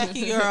gonna say,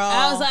 Becky girl.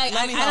 I was like,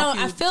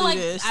 I feel like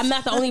this. I'm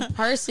not the only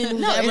person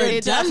who's ever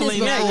done this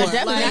before. You're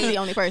definitely not the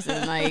only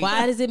person. Like,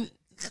 why does it?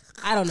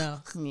 I don't know.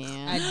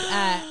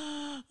 Yeah,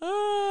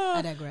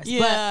 I digress.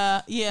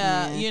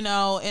 Yeah. You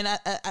know, and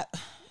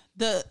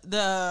the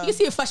you can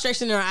see a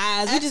frustration in her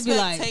eyes. We just be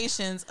like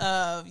expectations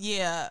of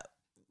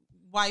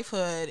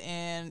wifehood,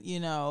 and I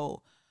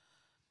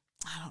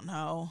don't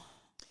know.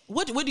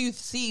 What do you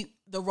see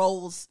the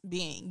roles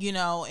being,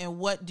 and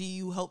what do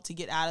you hope to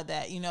get out of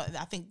that?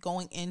 I think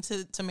going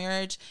into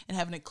marriage and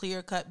having a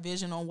clear cut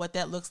vision on what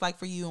that looks like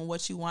for you and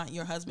what you want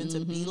your husband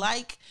to be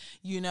like,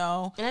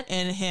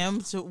 and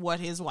him to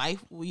what his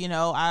wife,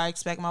 I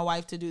expect my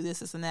wife to do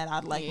this and that.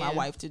 I'd like my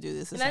wife to do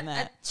this and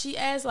that. She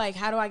asked like,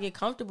 how do I get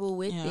comfortable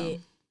with it?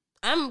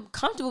 I'm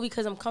comfortable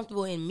because I'm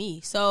comfortable in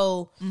me.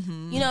 So,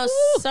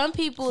 some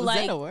people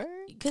like,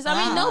 because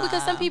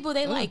because some people,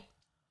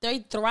 they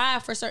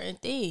thrive for certain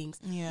things.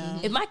 Yeah.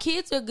 If my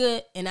kids are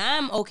good and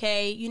I'm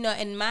okay,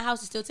 and my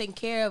house is still taken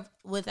care of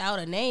without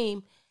a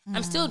name,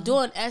 I'm still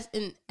doing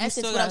in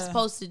essence what I'm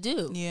supposed to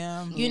do.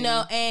 Yeah.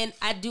 And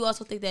I do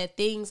also think that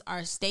things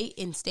are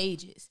in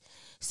stages.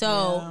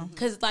 So,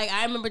 because like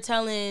I remember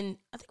telling,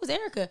 I think it was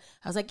Erica,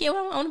 I was like, I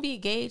want to be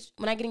engaged.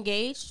 When I get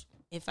engaged,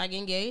 if I get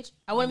engaged,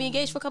 I want to be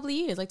engaged for a couple of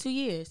years, like 2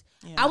 years.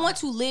 Yeah. I want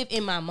to live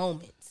in my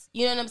moments.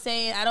 You know what I'm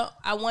saying?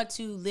 I want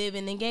to live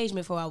in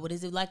engagement for a while. What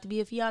is it like to be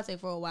a fiance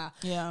for a while?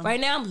 Yeah.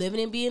 Right now, I'm living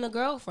in being a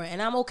girlfriend, and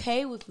I'm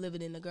okay with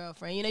living in a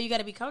girlfriend. You got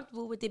to be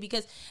comfortable with it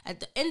because at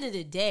the end of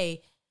the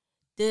day,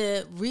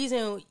 the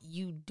reason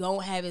you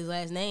don't have his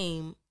last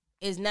name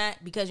is not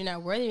because you're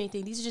not worthy of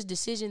anything. These are just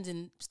decisions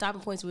and stopping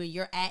points where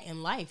you're at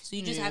in life. So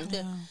you just have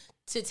to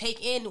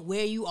take in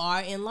where you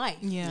are in life.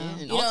 Yeah.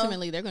 And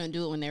ultimately, they're going to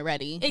do it when they're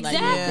ready.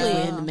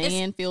 Exactly. When the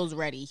man feels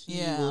ready, he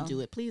will do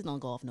it. Please don't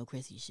go off no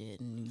Chrissy shit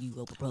and you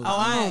go propose.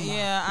 I'm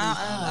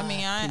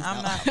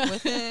not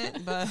with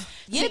it, but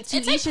it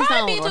takes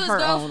pride being to his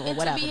girlfriend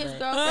to be his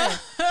girlfriend.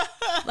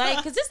 Like,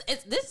 because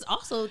this is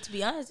also, to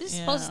be honest, this is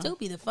supposed to still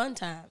be the fun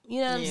time.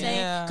 You know what I'm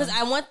saying? Because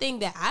one thing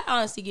that I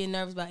honestly get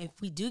nervous about, if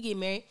we do get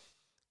married,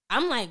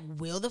 I'm like,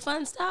 will the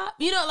fun stop?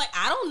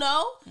 I don't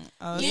know.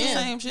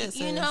 Same shit,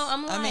 sis.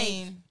 I'm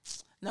like,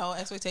 no,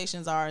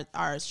 expectations are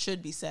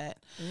should be set,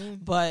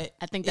 but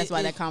I think that's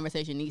why that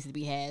conversation needs to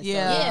be had.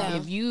 Yeah. So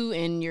if you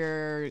and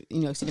your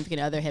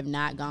significant other have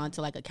not gone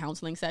to like a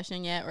counseling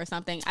session yet or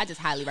something, I just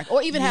highly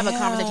recommend, or even have a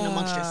conversation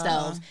amongst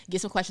yourselves, get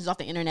some questions off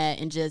the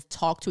internet, and just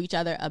talk to each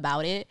other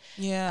about it.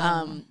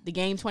 Yeah. The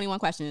game 21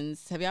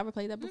 Questions. Have you ever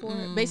played that before?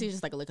 Basically,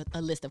 just like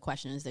a list of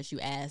questions that you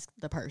ask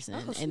the person,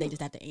 and they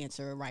just have to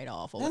answer right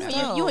off or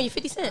whatever. You and your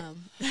 50 Cent.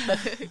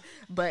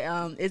 But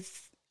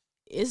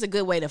it's a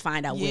good way to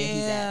find out where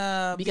he's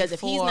at. Because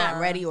if he's not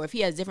ready, or if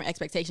he has different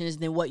expectations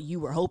than what you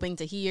were hoping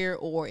to hear,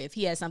 or if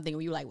he has something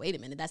where you're like, wait a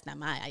minute, that's not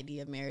my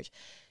idea of marriage,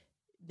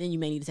 then you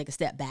may need to take a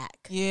step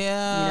back.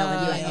 Yeah.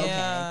 And be like,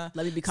 okay,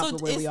 let me be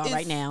comfortable where we are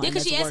right now. Yeah,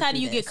 because she asked, how do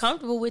you get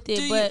comfortable with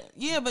it? But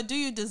do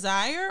you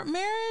desire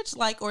marriage?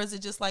 Or is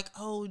it just like,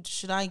 oh,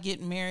 should I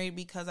get married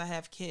because I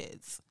have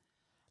kids?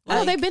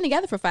 They've been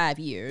together for 5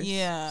 years.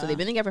 Yeah. So they've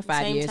been together for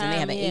 5 years, and they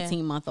have an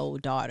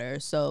 18-month-old daughter.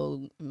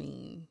 So, I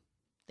mean,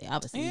 they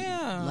obviously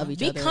love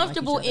each other. Be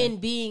comfortable in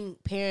being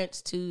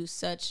parents to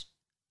such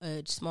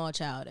a small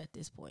child at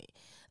this point.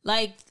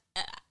 Like,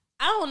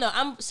 I don't know.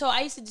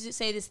 I used to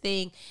say this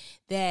thing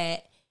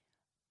that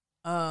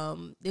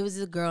there was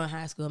a girl in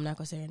high school. I'm not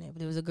gonna say her name, but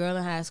there was a girl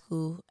in high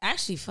school,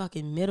 actually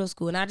fucking middle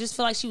school, and I just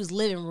feel like she was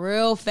living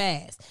real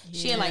fast.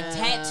 She had like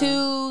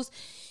tattoos,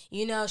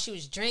 you know. She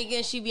was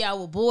drinking. She'd be out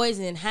with boys,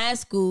 and in high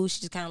school, she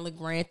just kind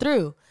of ran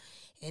through.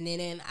 And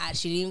then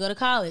she didn't even go to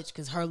college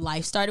because her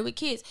life started with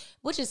kids,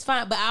 which is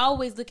fine. But I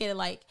always look at it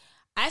like,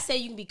 I say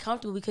you can be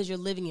comfortable because you're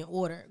living in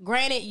order.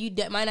 Granted, you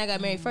might not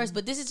got married first,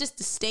 but this is just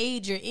the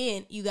stage you're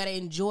in. You got to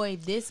enjoy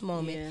this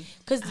moment.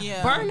 Because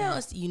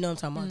burnout, you know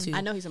what I'm talking about too.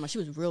 I know he's talking about. She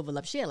was real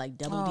voluptuous. She had like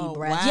double D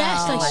breasts. Wow.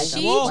 Yes, like Like,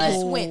 she whoa.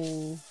 just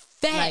went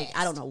fast. Like,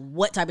 I don't know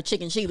what type of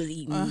chicken she was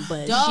eating,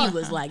 but Dog. she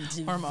was like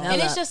developed.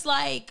 And it's just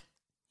like,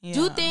 Yeah.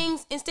 do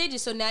things in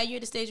stages. So now you're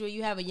at the stage where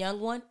you have a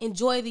young one.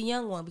 Enjoy the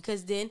young one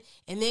because then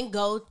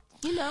go,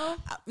 you know.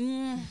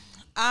 I'm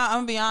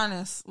gonna be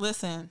honest.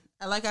 Listen,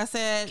 like I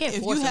said, Can't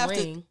if force you a have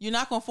ring. to, you're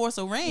not gonna force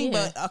a ring,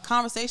 Yeah. but a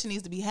conversation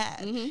needs to be had.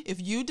 If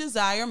you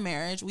desire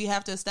marriage, we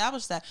have to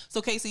establish that.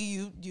 So, Casey,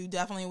 you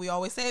definitely, we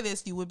always say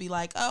this. You would be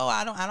like, oh,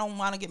 I don't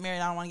want to get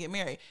married. I don't want to get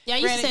married. Yeah, I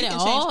used to say you that can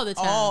change all the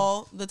time.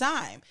 All the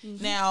time.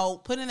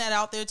 Now, putting that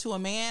out there to a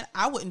man,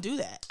 I wouldn't do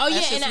that. Oh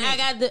That's yeah, and just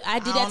me. I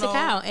did that don't to know.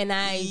 Kyle, and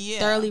I Yeah.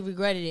 thoroughly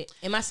regretted it.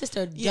 And my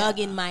sister dug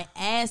in my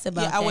ass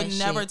about that. I would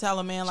never shit. tell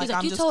a man She's like,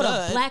 I'm you just told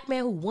good. a black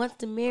man who wants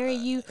to marry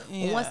you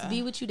or wants to yeah.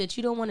 be with you that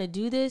you don't want to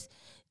do this.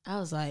 I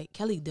was like,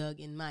 Kelly dug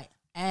in my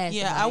ass.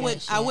 Yeah, about I would.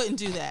 that shit. I wouldn't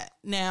do that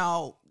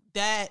now.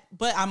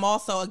 But I'm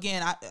also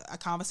again a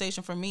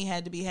conversation for me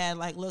had to be had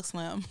like, look,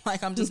 Slim,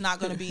 like I'm just not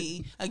going to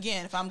be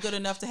again if I'm good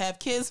enough to have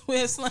kids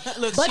with Slim.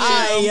 Look, But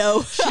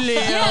Slim,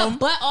 yeah,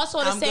 but also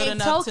on the I'm good same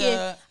enough token,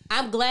 to-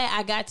 I'm glad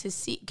I got to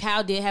see.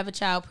 Kyle did have a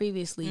child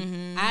previously.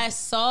 Mm-hmm. I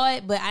saw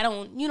it, but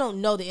you don't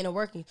know the inner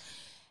workings.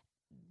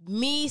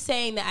 Me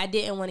saying that I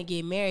didn't want to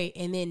get married,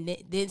 and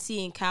then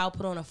seeing Kyle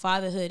put on a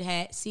fatherhood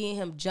hat, seeing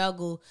him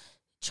juggle,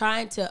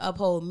 trying to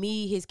uphold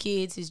me, his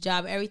kids, his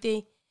job,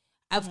 everything.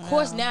 Of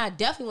course, now I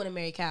definitely want to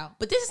marry Kyle.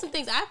 But this is some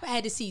things I've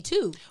had to see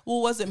too.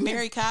 well, was it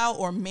marry Kyle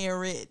or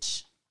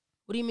marriage?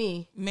 What do you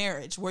mean?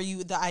 Marriage? Were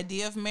you the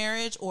idea of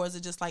marriage, or is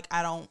it just like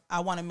I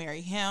want to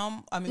marry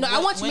him? I mean, No, I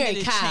want to when marry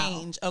did it Kyle.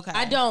 change? Okay,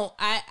 I don't.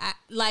 I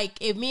like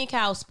if me and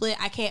Kyle split,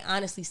 I can't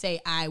honestly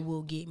say I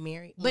will get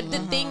married. But the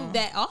thing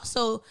that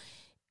also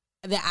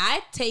that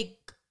I take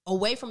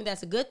away from it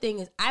that's a good thing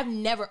is I've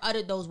never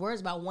uttered those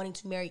words about wanting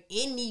to marry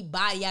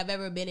anybody I've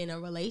ever been in a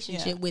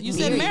relationship with. You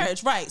period. said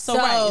marriage, right? So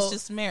right, it's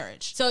just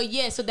marriage, So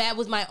yeah, so that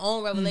was my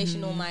own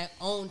revelation on my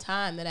own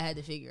time that I had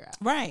to figure out.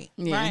 right?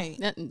 Yeah. Right,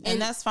 That-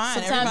 and that's fine.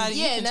 sometimes- Everybody,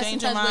 yeah, you and can that's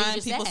change your sometimes where you mind.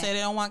 just People at. say they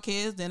don't want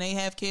kids, then they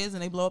have kids,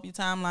 and they blow up your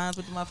timelines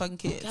with the motherfucking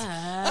kids.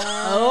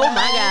 Oh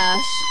my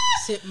gosh.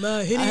 Sit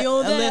my hitty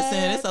on that.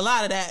 Listen, it's a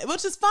lot of that,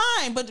 which is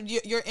fine, but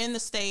you're in the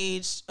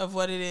stage of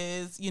what it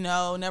is. You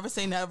know, never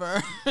say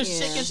never.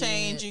 Shit can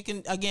change. You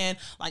can, again,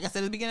 like I said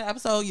at the beginning of the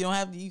episode,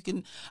 you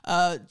can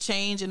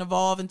change and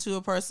evolve into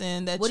a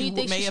person that What do you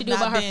think may she have should do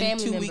not about her been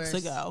family 2 weeks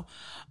members? ago.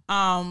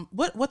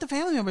 What the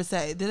family members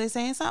say? Did they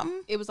say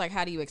something? It was like,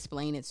 how do you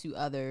explain it to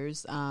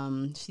others?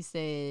 She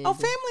said, Oh,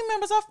 family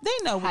members, they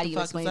know how what do the you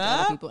fuck explain is it to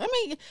other up.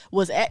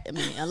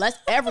 people? Unless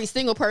every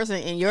single person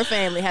in your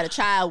family had a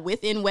child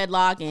within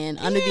wedlock and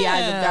under the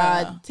eyes of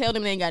Yeah. God, tell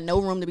them they ain't got no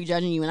room to be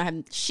judging you, and I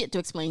have shit to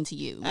explain to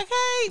you.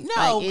 Okay,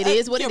 no, Like, it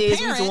is what it your is.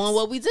 We're parents, doing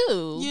what we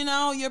do. You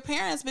know, your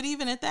parents, but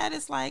even at that,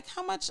 it's like,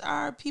 how much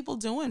are people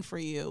doing for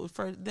you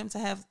for them to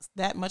have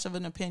that much of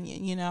an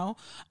opinion? You know,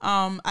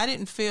 I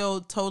didn't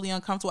feel totally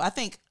uncomfortable. I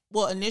think,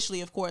 well,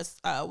 initially, of course,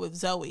 with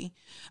Zoe,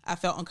 I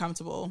felt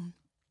uncomfortable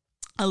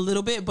a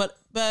little bit, but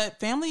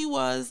family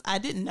was, I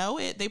didn't know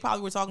it. They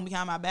probably were talking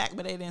behind my back,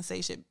 but they didn't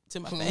say shit to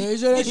my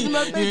face. Don't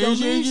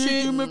say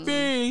shit to my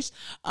face.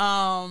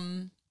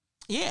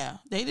 Yeah,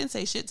 they didn't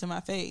say shit to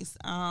my face.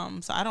 So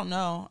I don't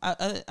know.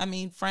 I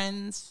mean,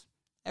 friends,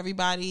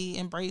 everybody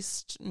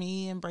embraced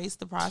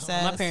the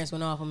process. My parents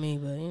went off on me,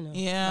 but you know, life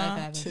Yeah,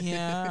 happens.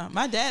 yeah.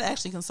 My dad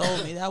actually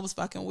consoled me. That was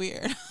fucking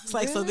weird. It's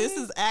like, so this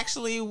is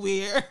actually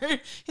weird.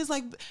 He's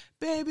like,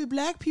 baby,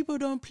 black people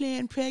don't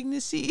plan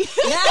pregnancy.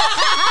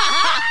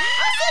 I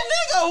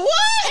said, nigga, what?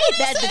 Ain't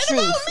that You the said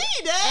truth? about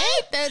me, Dad?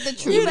 Ain't that the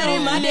truth? You better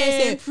my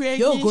dad plan said,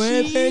 your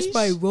grandparents pregnancies.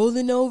 probably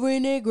rolling over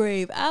in their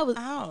grave.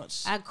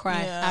 Ouch. I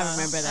cried. Yeah. I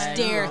remember that.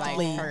 You were, like,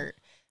 Hysterically. hurt.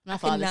 My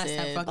could father not stop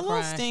said, fucking A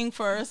little crying. sting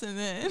first, and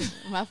then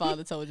my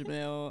father told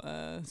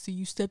Jamel, so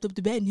you stepped up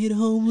to bat and hit a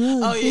home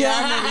run. oh yeah,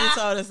 I remember you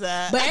told us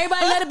that. But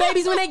everybody love the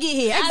babies when they get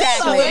here. I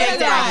Exactly, swear.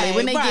 exactly.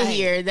 When they Right. get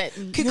here, that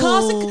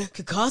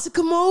Could Casa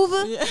come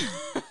over? Yeah.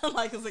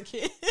 Like as a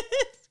kid,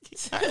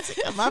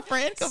 my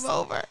friend come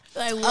over.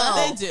 Like what?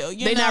 Oh. They do.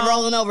 You they know? not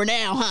rolling over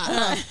now,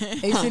 huh?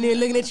 They sitting there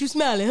looking at you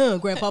smiling, huh?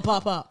 Grandpa,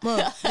 pop.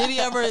 Huh? Did he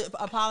ever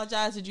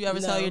apologize? Did you ever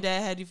tell No. your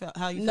dad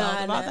how you Nah,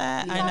 felt about nah.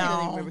 that? Yeah. I I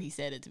don't know. remember he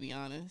said it, to be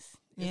honest.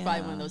 It's Yeah.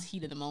 probably one of those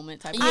heat of the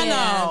moment type of I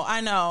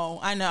Yeah. know.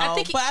 I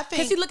think but I because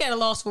think he looked at a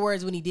loss for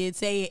words when he did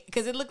say it,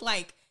 because it looked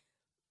like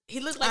he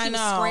I was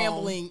know.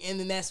 scrambling, and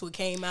then that's what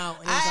came out.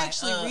 And it was I like,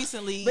 actually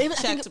recently But I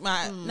think- checked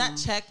not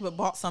checked, but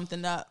bought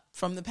something up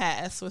from the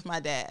past with my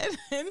dad.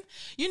 And,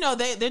 you know,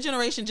 their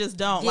generation just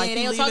don't. Yeah, like, they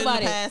you don't leave talk it in the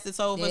about it. past, it's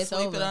over, Yeah, it's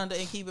sweep over. it under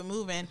and keep it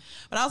moving.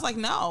 But I was like,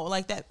 no,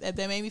 like that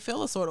made me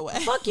feel a sort of way.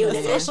 Fuck you,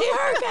 nigga. That shit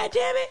hurt,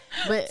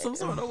 goddammit. But Some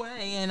sort of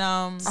way. And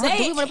do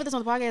we want to put this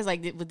on the podcast?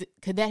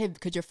 Like,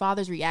 could your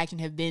father's reaction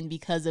have been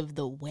because of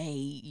the way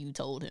you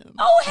told him?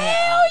 Oh, hell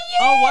yeah.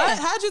 oh, what?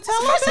 How'd you tell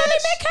him? First time they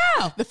met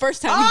Kyle. The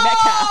first time we met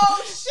Kyle.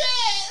 Oh,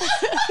 shit.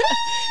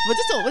 Was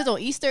this on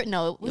Easter?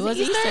 No, was It was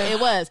Easter? Easter. It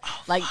was.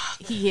 Like,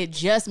 he had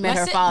just met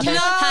her That's it. father. No,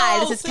 Hi,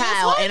 this is see, that's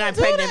Kyle, why and you I'm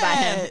do pregnant by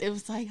that. him. It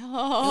was like, That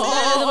oh.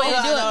 was the way to do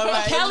I know, it.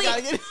 right? Kelly, You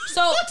gotta get-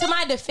 so to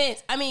my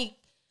defense, I mean,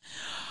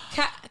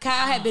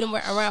 Kyle had been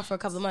around for a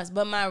couple of months,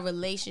 but my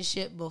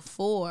relationship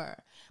before,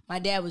 my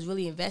dad was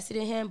really invested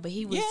in him, but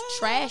he was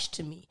trash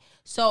to me.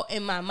 So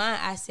in my mind,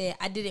 I said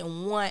I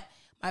didn't want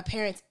my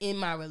parents in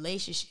my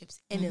relationships,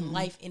 and then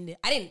life ended.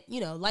 I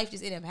didn't, life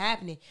just ended up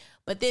happening.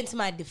 But then to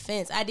my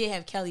defense, I did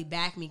have Kelly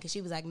back me because she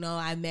was like, "No,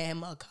 I met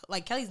him.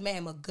 Kelly's met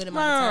him a good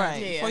amount of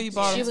times." Right. Before you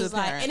brought She him to was the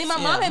like, parents. and then my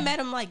mom had met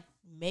him like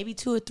maybe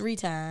 2 or 3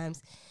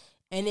 times.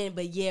 And then,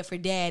 but yeah, for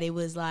dad, it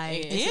was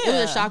like, It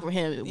was a shock for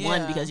him.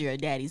 One, Yeah. because you're a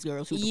daddy's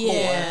girl to the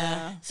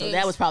Yeah. core. So It that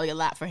was- was probably a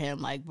lot for him.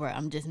 Like, bro,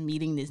 I'm just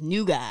meeting this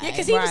new guy. yeah,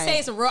 because he was Right.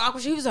 saying some real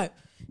awkward shit. He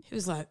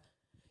was like,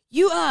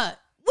 you, what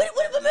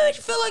if it made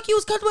you feel like you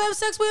was comfortable having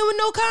sex with him with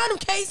no condom,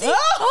 Casey?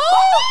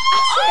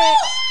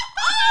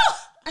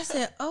 I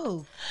said,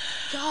 oh,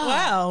 God.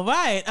 Wow,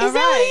 right. Is that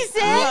what he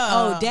said?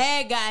 Oh,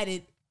 dad got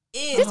it.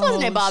 This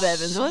wasn't at Bob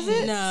Evans, was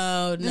it?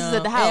 No, This is no.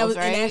 at the And house, and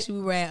right? actually,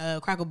 we were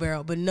at Crackle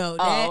Barrel, but no,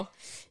 Oh.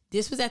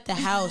 this was at the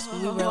house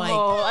when we were like,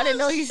 Oh, I didn't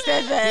know he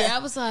said that. yeah, I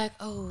was like,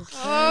 oh, God.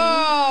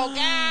 Oh,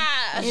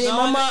 gosh. And then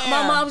Going my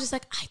there. mom was just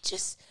like,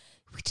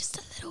 we're just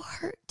a little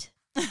hurt.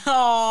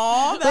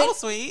 Oh, that But- was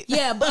sweet.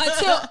 Yeah, but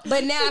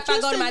now if I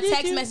go to my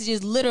text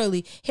messages,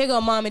 literally, here go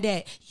mom and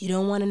dad. You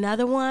don't want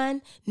another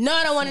one? No,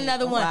 I don't want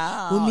another one.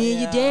 Wow, Well, me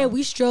and your yeah. dad,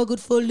 we struggled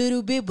for a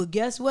little bit, but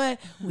guess what?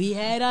 We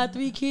had our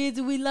 3 kids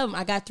and we love them.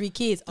 I got 3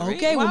 kids.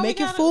 Okay, Why we'll we make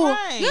it got 4.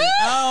 right?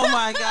 Oh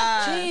my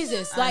God.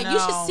 Jesus, I like you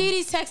should know. see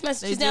these text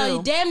messages They now. do.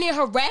 You damn near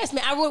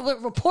harassment. I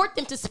would report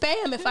them to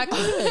spam if I could.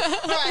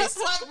 Right,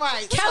 swipe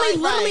right. Kelly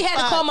swipe literally right.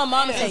 had to call my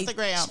mom and say,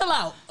 Instagram. "Chill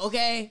out,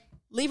 okay?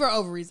 Leave her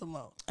ovaries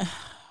alone."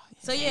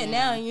 So yeah,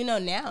 now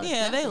now.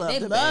 Yeah, they love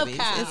the love babies.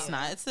 Kyle. It's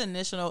not. It's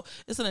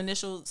an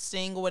initial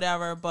sting or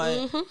whatever,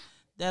 but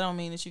that don't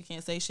mean that you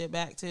can't say shit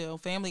back too.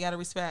 Family got to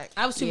respect.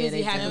 I was too Yeah, busy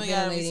they having Family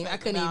gotta violating. I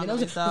respect couldn't even. I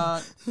was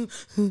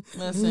boundaries, dog.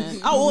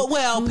 Listen. Oh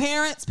well,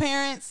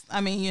 parents.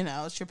 I mean,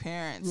 it's your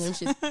parents.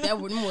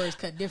 them words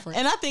cut different.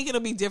 And I think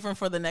it'll be different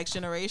for the next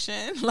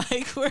generation.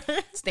 Like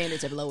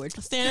Standards have lowered.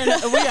 we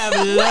have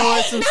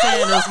lowered some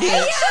standards,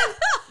 bitch.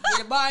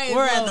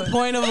 We're at the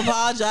point of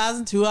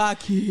apologizing to our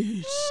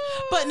kids.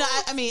 But no,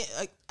 I mean,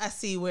 I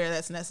see where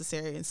that's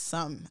necessary in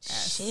some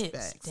Shit,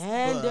 aspects.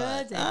 standards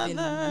but have been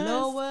others-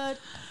 lowered.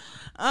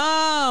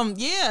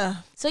 Yeah.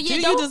 So do yeah,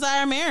 you don't-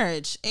 desire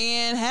marriage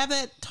and have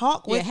that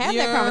talk with have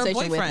your that conversation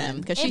boyfriend. with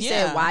him because she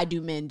Yeah. said, "Why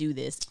do men do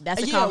this?"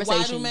 That's a Yeah, why do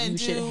conversation men you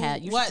should do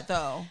have. What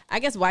though? I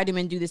guess why do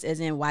men do this? As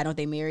in, why don't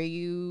they marry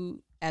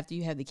you after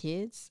you have the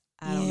kids?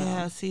 I don't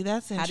know. See,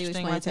 that's How do you interesting.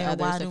 explain Right to there.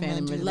 others, Why to do family men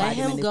do members, that? why Let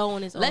do him men- go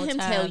on his Let own him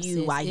time, tell you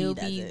sis. why he It'll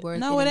does be it. worth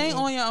No, it in ain't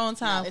the on end. your own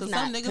time. It's Because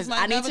not some niggas because might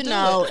I need never to do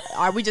know. it.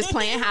 Are we just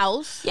playing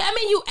house? Yeah, I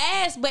mean, you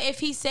asked, but if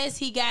he says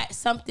he got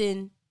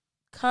something,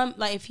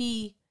 if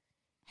he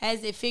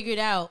has it figured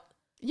out,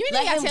 You ain't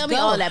Let gotta him tell me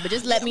go. all that, but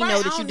just let me Right, know I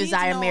that don't you need to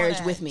desire know all marriage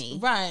that. with me.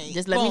 Right.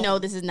 Just let me Boom. know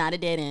this is not a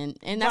dead end,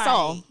 and that's Right.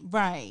 all.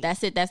 Right.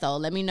 That's it. That's all.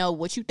 Let me know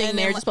what you think And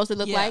then marriage let- is supposed to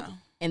look yeah. like,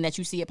 and that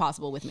you see it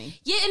possible with me.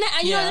 yeah,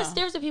 and Yeah.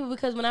 there's the people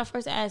because when I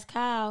first asked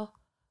Kyle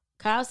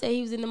said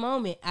he was in the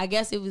moment. I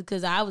guess it was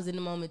because I was in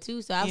the moment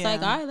too. So I was Yeah.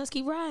 like, all right, let's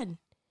keep riding.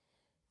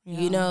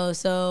 Yeah.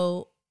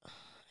 So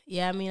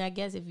yeah, I mean, I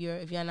guess if you're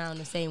not on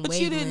the same But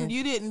wavelength,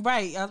 you didn't,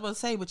 right. I was about to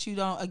say, but you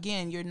don't,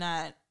 again, you're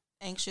not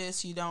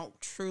anxious. You don't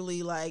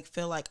truly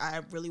feel like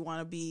I really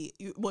want to be,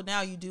 well,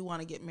 now you do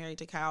want to get married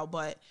to Kyle,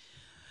 but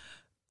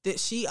that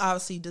she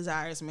obviously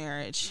desires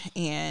marriage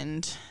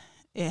and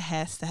it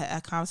has to,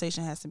 a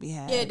conversation has to be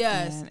had. Yeah, it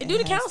does. And And do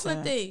the it has counseling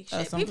to- thing.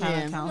 Shit, some people- kind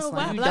Yeah. of I don't know counseling.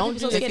 why You black don't people do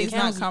so it If scared of he's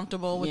not counseling.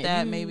 comfortable with Yeah,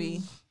 that, you-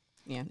 maybe.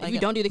 Yeah. If Like you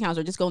a- don't do the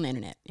counselor, just go on the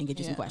internet and get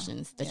you some Yeah.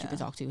 questions that you Yeah. can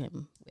talk to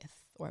him with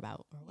or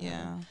about. Or whatever.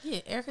 Yeah. Yeah,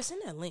 Erica,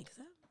 send that link.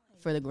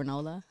 For the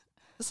granola.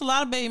 It's a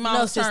lot of baby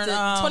mamas sister,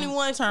 turn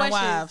 21 turn questions.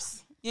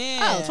 wives.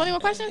 Yeah. Oh,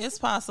 21 questions? It's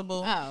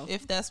possible. Oh.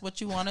 If that's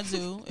what you want to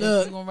do. If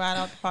Look, you're going to ride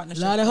out the A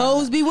partnership. lot of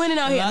hoes be winning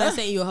out here. I'm Lot not of-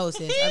 saying you a hoe,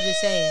 sis. I'm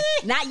just saying.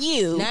 Not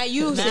you. Not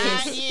you,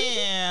 Not sis.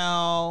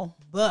 you.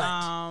 But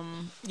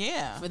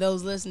Yeah. for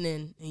those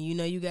listening, and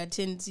you got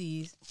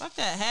tendencies, Fuck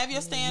that. Have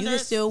your can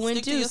standards. still win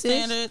Stick to too, your sis.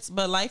 standards.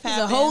 But life it's a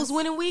happens. hoes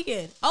winning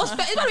weekend. Oh, it's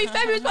about to be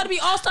February. It's about to be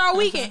All-Star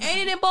Weekend.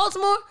 Ain't it in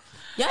Baltimore?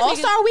 Y'all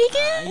All-Star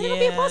weekend? Ain't it gonna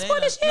be in Baltimore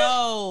they- this year?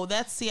 No,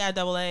 that's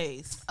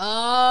CIAA's.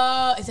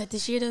 Oh, is that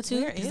this year though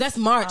too? Where Because is, that's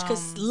March.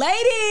 Because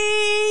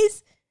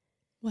ladies,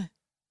 What?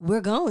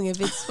 we're going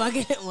if it's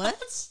fucking what?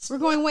 We're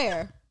going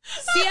where?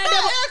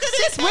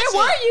 Sis, where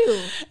were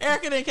you?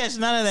 Erica didn't catch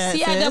none of that.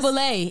 sis.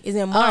 CIAA is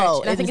in March,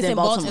 Oh, and I think it's it's in in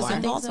Baltimore. Baltimore.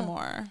 It's in I think so.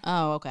 Baltimore.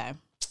 Oh, okay.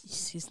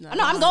 She's not.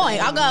 No, I'm going.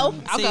 I'll go.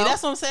 I'll See, go.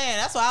 that's what I'm saying.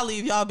 That's why I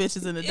leave y'all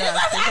bitches in the dust.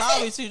 Cause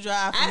y'all be too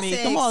dry for I me.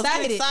 said Come on, let's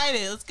get excited.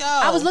 excited. Let's go.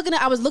 I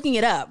was looking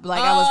it up.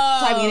 Like I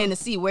was typing it in to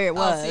see where it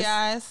was.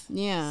 CIs.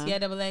 Yeah.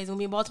 CIAA's gonna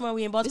be in Baltimore.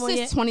 We in This Baltimore is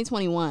yet?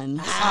 2021. We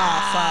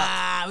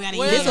gotta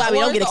Where's This is why we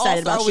don't get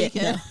excited about shit.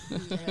 weekend?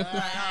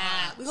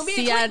 We're gonna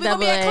be at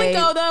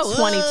Clinko though.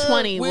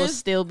 2020 will where's-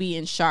 still be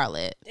in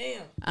Charlotte.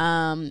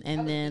 Damn.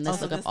 And then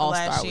let's Also, look this up the All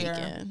last Star year.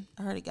 Weekend.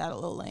 I heard it got a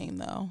little lame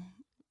though.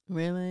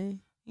 Really?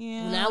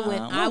 Yeah. When I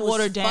went, I was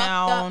watered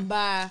down. fucked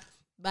up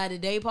by the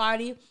day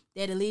party.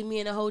 They had to leave me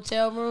in a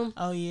hotel room.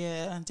 Oh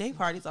yeah, day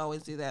parties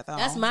always do that though.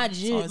 That's my It's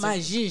zhuzh. always My a-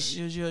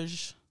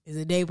 zhuzh. It's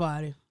a day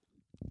party,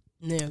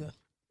 nigga.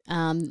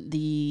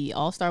 The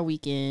All Star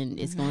Weekend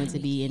is going to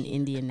be in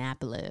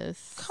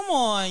Indianapolis. Come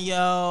on,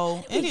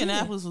 yo.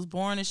 Indianapolis was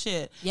boring as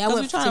shit. Yeah, I Because we're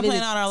went trying to to plan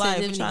visit- out our to life.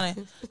 We're visit- trying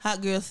to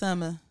hot girl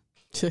summer.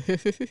 We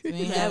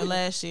didn't have it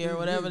last year or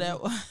whatever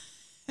that was.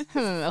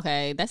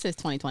 Okay, that says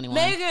 2021.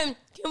 Megan,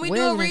 can we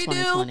Where do a is it in redo?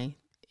 2020?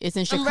 It's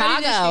in I'm ready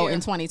this Chicago year. in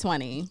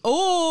 2020. Ooh.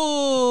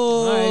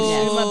 All right,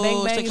 shoot my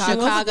bang bang.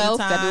 Chicago's a Chicago, good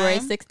time. February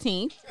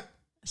 16th.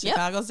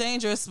 Chicago's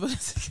dangerous, but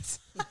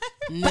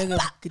Nigga,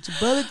 get your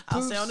bullet.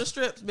 I'll stay on the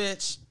strips,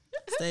 bitch.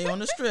 Stay on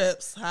the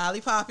strips. Highly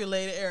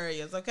populated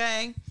areas,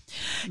 okay?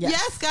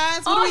 Yes,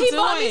 guys. What Oh, are we he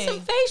doing? bought me some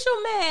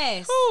facial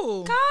masks.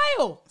 Who?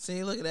 Kyle.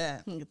 See, look at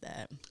that. Look at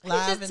that.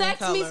 Live He and just in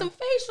texted me color. some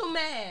facial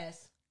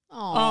masks.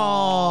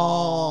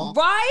 Oh,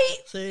 Right?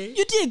 See?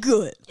 you did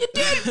good. You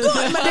did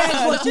good, my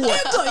dad's voice. You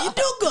did good. You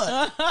do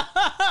good.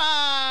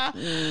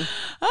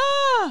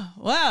 Ah,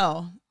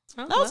 well,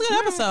 that was a good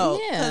episode.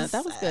 Yeah, 'Cause,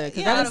 that was good. Because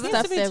yeah, that was it needs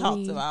stuff to be that talked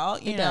we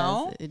about. You it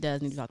know, does. It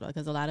does need to be talked about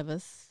because a lot of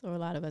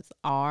us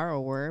are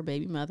or were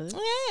baby mothers.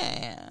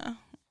 yeah,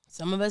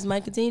 Some of us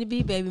might continue to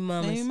be baby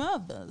mamas. baby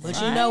mothers. But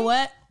right? you know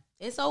what?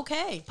 It's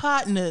okay.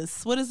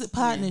 Partners. What is it?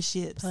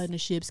 Partnerships.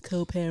 Partnerships,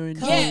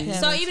 co-parenting. Yeah.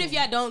 So even if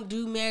y'all don't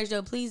do marriage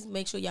though, please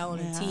make sure y'all on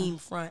a Yeah. team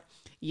front.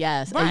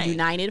 Yes, Right. a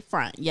united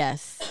front.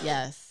 Yes.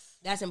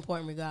 That's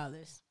important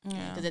regardless.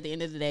 Yeah. Because at the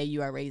end of the day,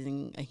 you are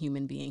raising a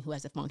human being who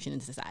has to function in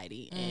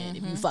society. And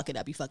if you fuck it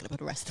up with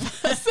the rest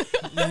of us. You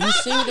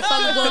see what the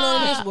fuck is going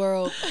on in this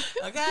world.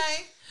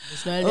 Okay.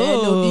 It's not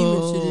no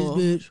demons to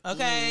this bitch.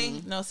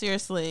 Okay. No,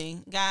 seriously.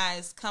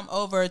 Guys, come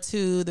over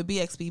to the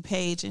BXB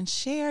page and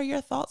share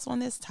your thoughts on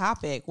this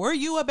topic. Were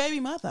you a baby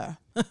mother?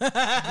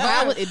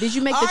 Did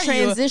you make the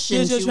transition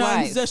Did you to wife?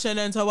 transition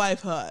into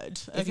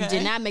wifehood? If you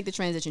did not make the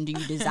transition, do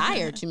you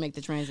desire to make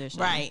the transition?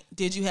 Right.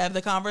 Did you have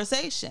the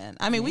conversation?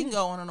 I mean, we can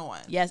go on and on.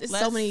 Yes, it's so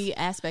Let's- many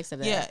aspects of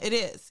that. Yeah, it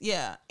is.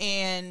 Yeah.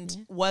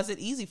 And was it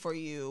easy for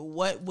you?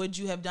 What would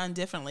you have done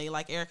differently?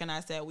 Like Eric and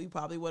I said, we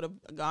probably would have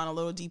gone a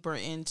little deeper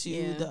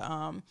into the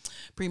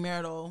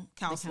premarital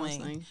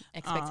counseling.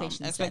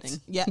 Expectation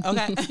setting. Yeah,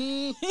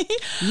 okay.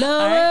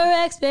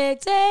 Lower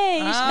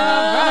expectations.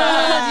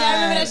 Y'all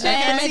remember that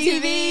shit from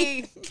MTV?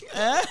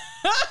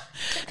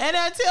 And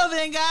until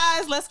then,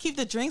 guys, let's keep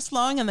the drinks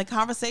flowing and the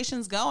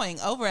conversations going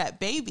over at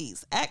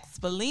Babies X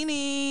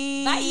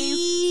Bellini.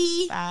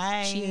 Bye.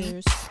 Bye.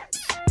 Cheers.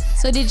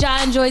 So did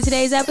y'all enjoy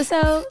today's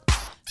episode?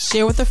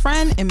 Share with a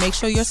friend and make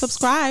sure you're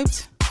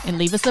subscribed. And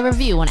leave us a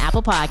review on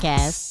Apple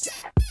Podcasts.